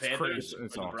 who the crazy. Panthers?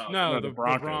 It's or the awesome. Broncos? No, No, the the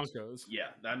Broncos. Broncos. Yeah,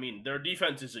 I mean their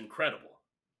defense is incredible.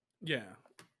 Yeah,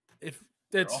 if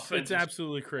Their it's offense is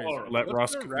absolutely crazy. horrible. Let What's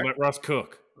Russ their record? let Russ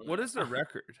cook. What is their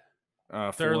record?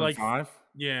 4 like- and 5.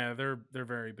 Yeah, they're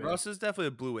very big. Russ is definitely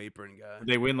a blue apron guy. Did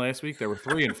they win last week? They were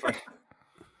 3 and 5.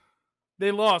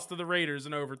 They lost to the Raiders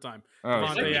in overtime. Oh,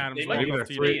 Devontae shit. Adams They walked might be Maybe off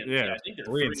they're TD. 3. Yeah, I think they're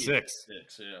 3 and 6.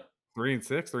 6. Yeah. 3 and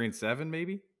 6. 3 and 7,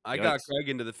 maybe. I got Yikes. Craig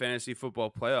into the fantasy football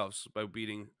playoffs by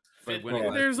winning. Fifth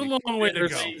last There's a week. long way to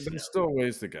There's- go. Jeez. There's still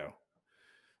ways to go.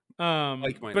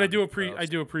 Mike might But I not do be I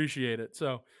do appreciate it.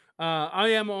 So I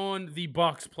am on the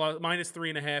Bucks plus minus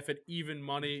 3.5 at even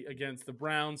money against the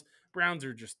Browns. Browns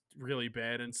are just really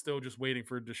bad and still just waiting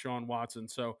for Deshaun Watson.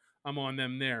 So I'm on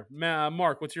them there.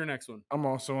 Mark, what's your next one? I'm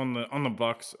also on the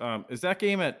Bucks. Is that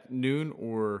game at noon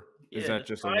or is Yeah, that the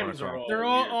just a times 1 are o'clock? They're weird.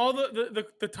 all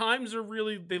the times are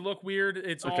really, they look weird.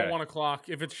 It's all Okay. 1 o'clock.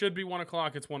 If it should be 1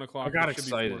 o'clock, it's 1 o'clock. I got If it should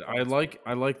be 4 excited. o'clock,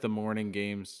 I like the morning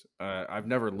games. I've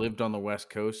never lived on the West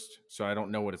Coast, so I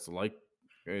don't know what it's like,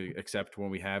 except when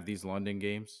we have these London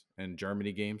games and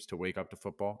Germany games to wake up to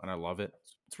football, and I love it.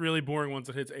 it's really boring once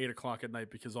it hits 8 o'clock at night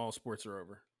because all sports are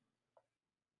over.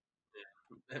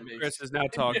 That makes- Chris is now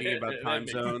talking about That time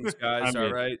makes- zones, guys. I all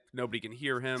mean- right, nobody can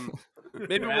hear him.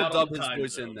 Maybe We're we'll out dub on his time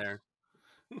voice in zones. there.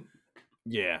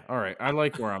 Yeah, all right. I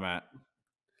like where I'm at.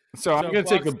 So I'm So gonna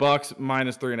take the Bucks- Bucks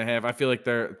minus 3.5. I feel like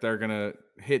they're gonna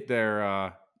hit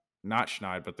their not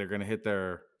schneid, but they're gonna hit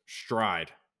their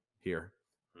stride here.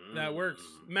 That works.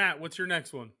 Mm. Matt, what's your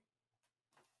next one?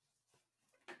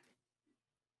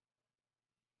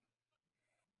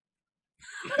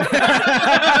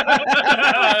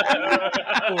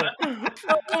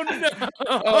 Oh, no.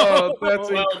 Oh, that's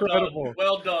Well incredible. done.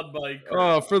 Well done, Mike.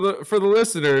 Oh, for the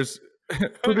listeners,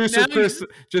 producer now Chris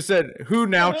just said, "Who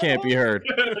now can't be heard?"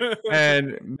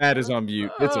 And Matt is on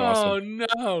mute. It's awesome.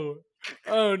 Oh no!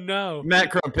 Oh no!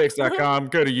 MattCrumpicks.com.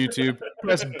 Go to YouTube.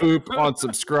 Press boop on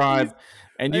subscribe,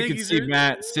 and I you think can he's see there-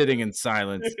 Matt sitting in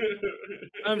silence.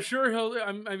 I'm sure he'll.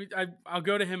 I'll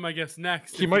go to him, I guess,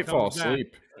 next. He if might fall comes back.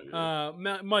 asleep.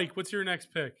 Mike, what's your next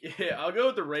pick? Yeah, I'll go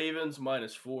with the Ravens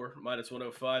minus minus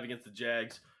 105 against the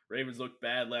Jags. Ravens looked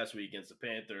bad last week against the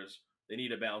Panthers. They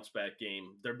need a bounce back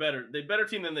game. They're better. They're a better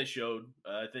team than they showed.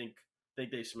 I think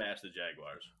they smashed the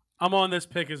Jaguars. I'm on this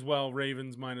pick as well.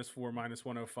 Ravens -4, minus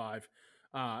 105.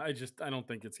 I don't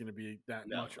think it's going to be that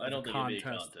No, much. I don't of think a it'll be a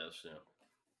contest. contest. Yeah.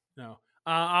 No.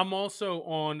 I'm also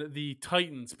on the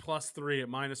Titans +3 at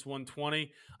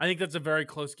 -120. I think that's a very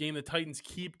close game. The Titans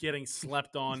keep getting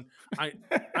slept on.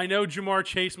 I know Jamar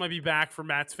Chase might be back for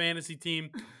Matt's fantasy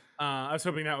team. I was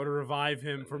hoping that would revive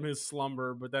him from his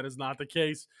slumber, but that is not the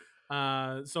case.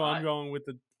 So I'm going with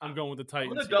the I'm Titans. going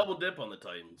to here. double dip on the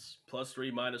Titans. +3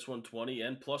 minus 120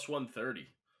 and plus 130.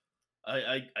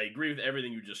 I agree with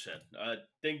everything you just said. I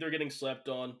think they're getting slept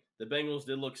on. The Bengals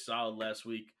did look solid last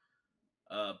week.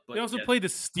 But They also yeah, played the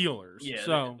Steelers. Yeah,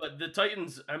 So but the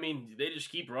Titans, I mean, they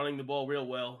just keep running the ball real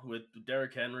well with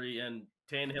Derrick Henry and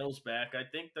Tannehill's back. I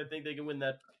think they can win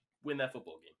that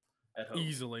football game at home.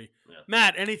 easily. Yeah.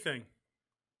 Matt, anything?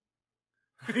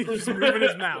 He's moving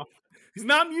his mouth. He's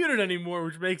not muted anymore,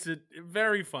 which makes it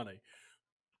very funny.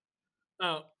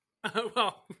 Oh,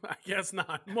 well, I guess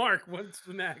not. Mark, what's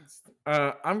the next?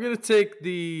 I'm gonna take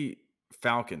the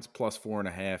Falcons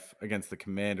 +4.5 against the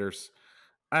Commanders.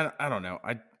 I don't know.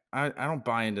 I don't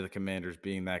buy into the Commanders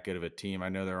being that good of a team. I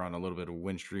know they're on a little bit of a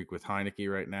win streak with Heineke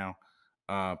right now,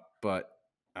 but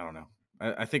I don't know.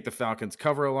 I think the Falcons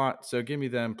cover a lot, so give me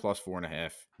them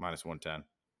 +4.5 minus 110.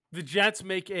 The Jets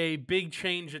make a big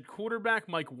change at quarterback.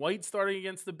 Mike White starting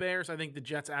against the Bears. I think the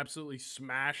Jets absolutely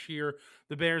smash here.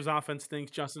 The Bears offense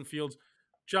stinks. Justin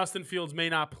Fields may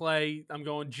not play. I'm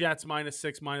going Jets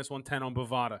 -6, -110 on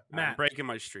Bovada. I'm Matt. breaking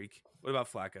my streak. What about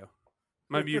Flacco?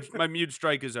 My mute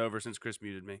strike is over since Chris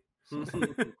muted me. Do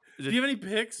you have any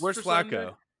picks? Where's for Flacco?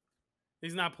 Sunday?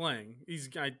 He's not playing. He's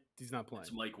not playing.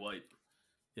 It's Mike White.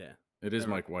 Yeah. It is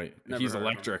Mike White. never He's heard of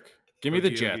him. electric. Give me the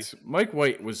Yogi. Jets. Mike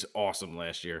White was awesome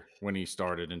last year when he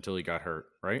started until he got hurt,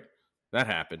 right? That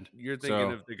happened. You're thinking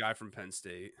So- of the guy from Penn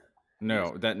State.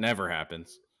 No, that never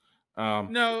happens.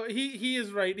 No, he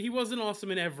is right. He wasn't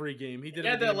awesome in every game. He did. He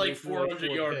had have a that game like where he threw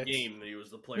 400-yard picks. game that he was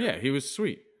the player. Yeah, he was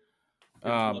sweet. It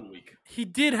was 1 week. He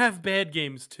did have bad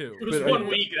games too. It was But, 1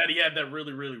 week that he had that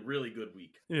really, really, really good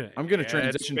week. Yeah. I'm going to Yeah, it's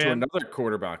transition to been- another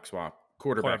quarterback swap.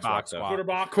 Quarterback swap. though.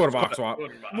 Quarterback. Quarterback swap.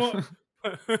 Well,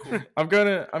 I'm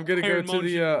gonna go Aaron to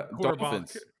the Munch, quarterback.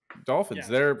 Dolphins. Dolphins.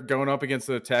 Yeah. They're going up against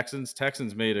the Texans.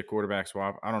 Texans made a quarterback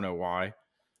swap. I don't know why.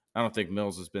 I don't think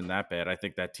Mills has been that bad. I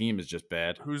think that team is just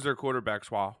bad. Who's their quarterback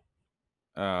swap?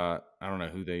 I don't know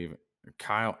who they even.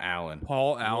 Kyle Allen.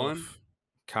 Paul Allen?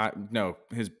 No,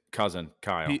 his cousin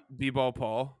Kyle. B-ball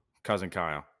Paul? Cousin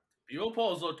Kyle. Yo,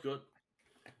 Paul's looked good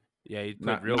Yeah, he played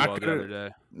Not- real not well the good. other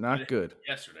day. Not good.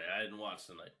 yesterday. I didn't watch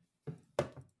tonight.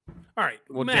 all right.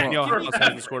 Well, Matt, Danielle give me- House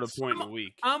hasn't scored a point in a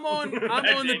week. I'm on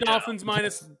the Dolphins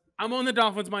minus. I'm on the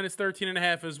Dolphins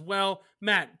 -13.5 as well.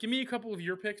 Matt, give me a couple of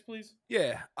your picks, please.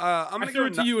 Yeah, I'm I gonna threw go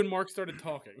it to you, and Mark started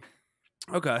talking.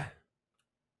 Okay.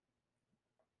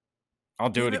 I'll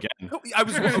do it You again. know, I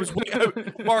was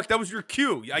Mark. That was your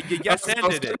cue. I yes I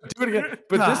was ended it. gonna do it again.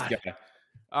 But God. this guy.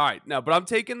 All right, no, but I'm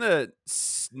taking the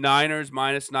Niners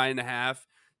 -9.5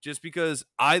 just because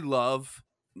I love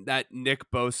that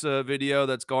Nick Bosa video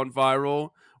that's gone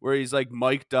viral where he's like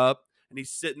mic'd up and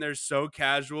he's sitting there so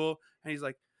casual and he's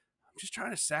like, I'm just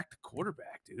trying to sack the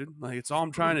quarterback, dude. Like, it's all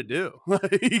I'm trying to do.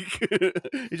 Like,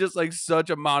 he's just like such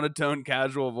a monotone,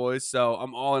 casual voice. So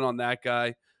I'm all in on that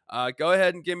guy. Go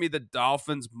ahead and give me the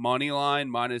Dolphins money line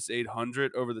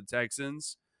 -800 over the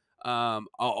Texans. I'll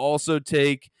also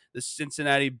take the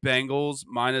Cincinnati Bengals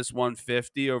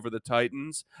 -150 over the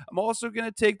Titans. I'm also going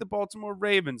to take the Baltimore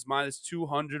Ravens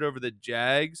 -200 over the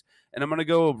Jags. And I'm going to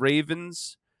go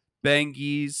Ravens,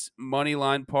 Bengies, money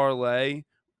line parlay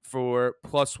for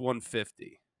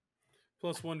 +150.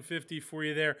 +150 for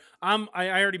you there. I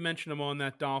already mentioned I'm on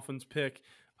that Dolphins pick.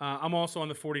 I'm also on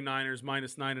the 49ers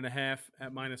 -9.5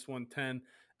 at -110.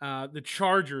 The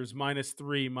Chargers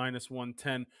 -3,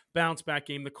 -110. Bounce back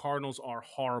game. The Cardinals are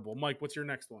horrible. Mike, what's your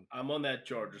next one? I'm on that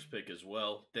Chargers pick as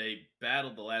well. They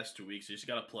battled the last 2 weeks. They just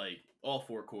got to play all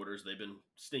 4 quarters. They've been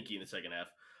stinky in the second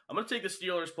half. I'm going to take the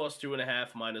Steelers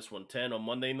 +2.5, -110 on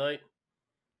Monday night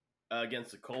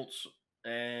against the Colts.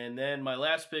 And then my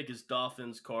last pick is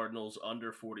Dolphins, Cardinals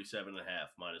under 47.5,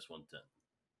 -110.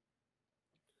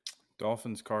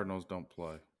 Dolphins, Cardinals don't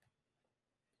play.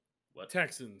 What?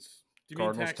 Texans. Do you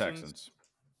Cardinals, mean Texans? Texans.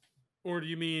 Or do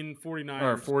you mean 49ers?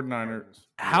 Or 49ers.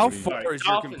 How Yeah, far Sorry, is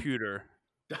your Dolphins. computer?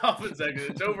 Dolphins,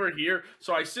 it's over here.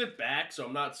 So I sit back, so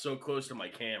I'm not so close to my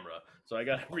camera. So I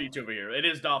got to reach over here. It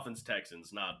is Dolphins,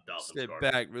 Texans, not Dolphins, Sit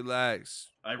Cardinals. back,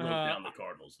 relax. I wrote down the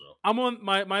Cardinals, though. I'm on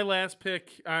my last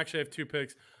pick. I actually have 2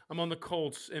 picks. I'm on the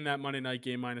Colts in that Monday night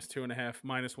game -2.5,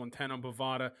 -110 on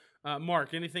Bovada.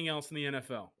 Mark, anything else in the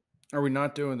NFL? Are we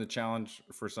not doing the challenge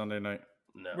for Sunday night?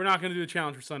 No. We're not going to do the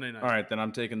challenge for Sunday night. All right, then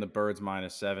I'm taking the Birds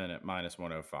 -7 at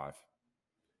 -105.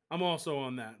 I'm also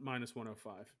on that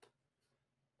 -105.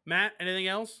 Matt, anything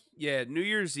else? Yeah, New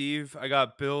Year's Eve, I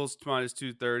got Bills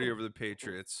 -230 over the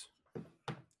Patriots.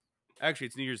 Actually,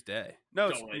 it's New Year's Day. No,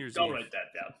 it's New Year's Don't Eve. write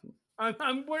that down.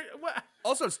 What?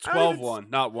 Also, it's I mean, 12-1,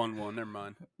 not 1-1. Never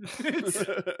mind. It's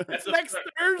the next That's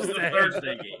the Thursday.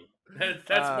 Thursday game. That's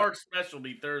Mark's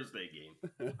specialty Thursday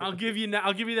game. I'll give you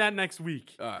that next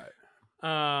week. All right.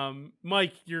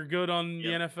 Mike, you're good on the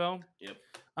Yep. NFL? Yep.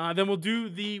 Then we'll do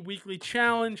the weekly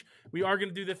challenge. We are going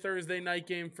to do the Thursday night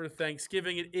game for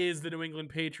Thanksgiving. It is the New England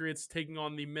Patriots taking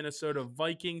on the Minnesota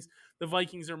Vikings. The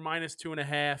Vikings are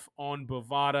 -2.5 on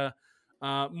Bovada.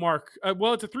 Mark,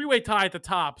 well, it's a 3-way tie at the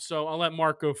top, so I'll let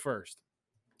Mark go first.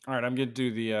 All right, I'm gonna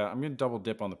do the. I'm gonna double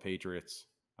dip on the Patriots.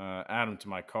 Add them to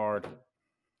my card.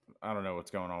 I don't know what's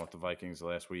going on with the Vikings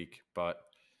last week,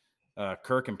 but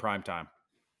Kirk in prime time.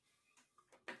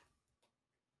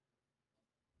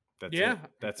 That's Yeah,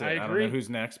 it. That's it. I I don't agree. know who's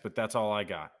next, but that's all I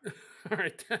got. All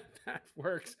right, that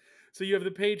works. So you have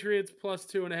the Patriots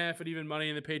 +2.5 at even money,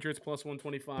 and the Patriots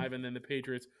 +125, and then the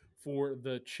Patriots for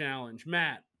the challenge.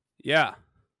 Matt, Yeah.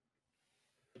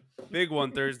 Big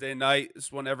one Thursday night.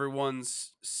 This one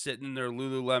everyone's sitting in their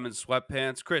Lululemon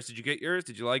sweatpants. Chris, did you get yours?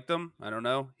 Did you like them? I don't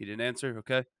know. He didn't answer.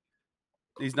 Okay.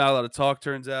 He's not allowed to talk,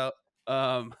 turns out.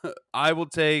 I will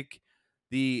take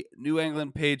the New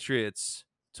England Patriots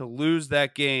to lose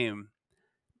that game,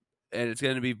 and it's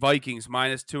going to be Vikings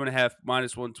 -2.5,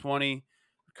 -120.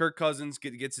 Kirk Cousins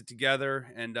gets it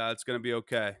together, and it's going to be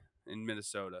okay in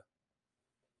Minnesota.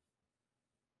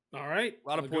 All right. A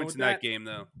lot of points in that game,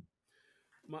 though.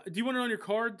 Do you want it on your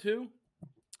card, too?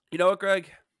 You know what,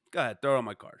 Greg? Go ahead. Throw it on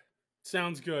my card.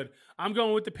 Sounds good. I'm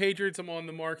going with the Patriots. I'm on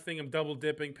the mark thing. I'm double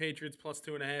dipping. Patriots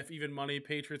 +2.5, even money.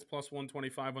 Patriots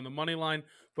 +125 on the money line.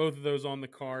 Both of those on the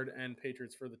card, and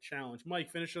Patriots for the challenge.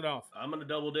 Mike, finish it off. I'm going to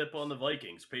double dip on the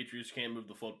Vikings. Patriots can't move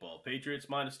the football. Patriots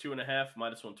 -2.5,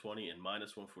 -120, and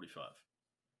 -145.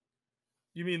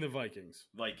 You mean the Vikings?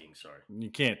 Vikings, sorry.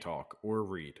 You can't talk or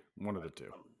read. One of the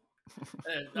two.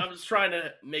 I was trying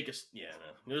to make us. Yeah,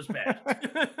 no, it was bad.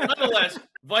 Nonetheless,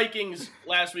 Vikings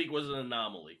last week was an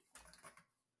anomaly.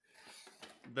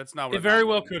 That's not what it very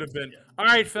well could have been. Yeah. All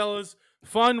right, fellas.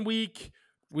 Fun week.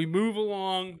 We move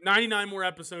along. 99 more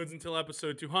episodes until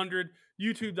episode 200.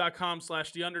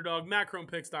 YouTube.com/theunderdog.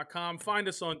 MacronPicks.com. Find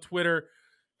us on Twitter.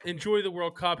 Enjoy the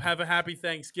World Cup. Have a happy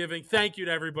Thanksgiving. Thank you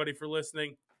to everybody for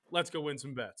listening. Let's go win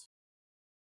some bets.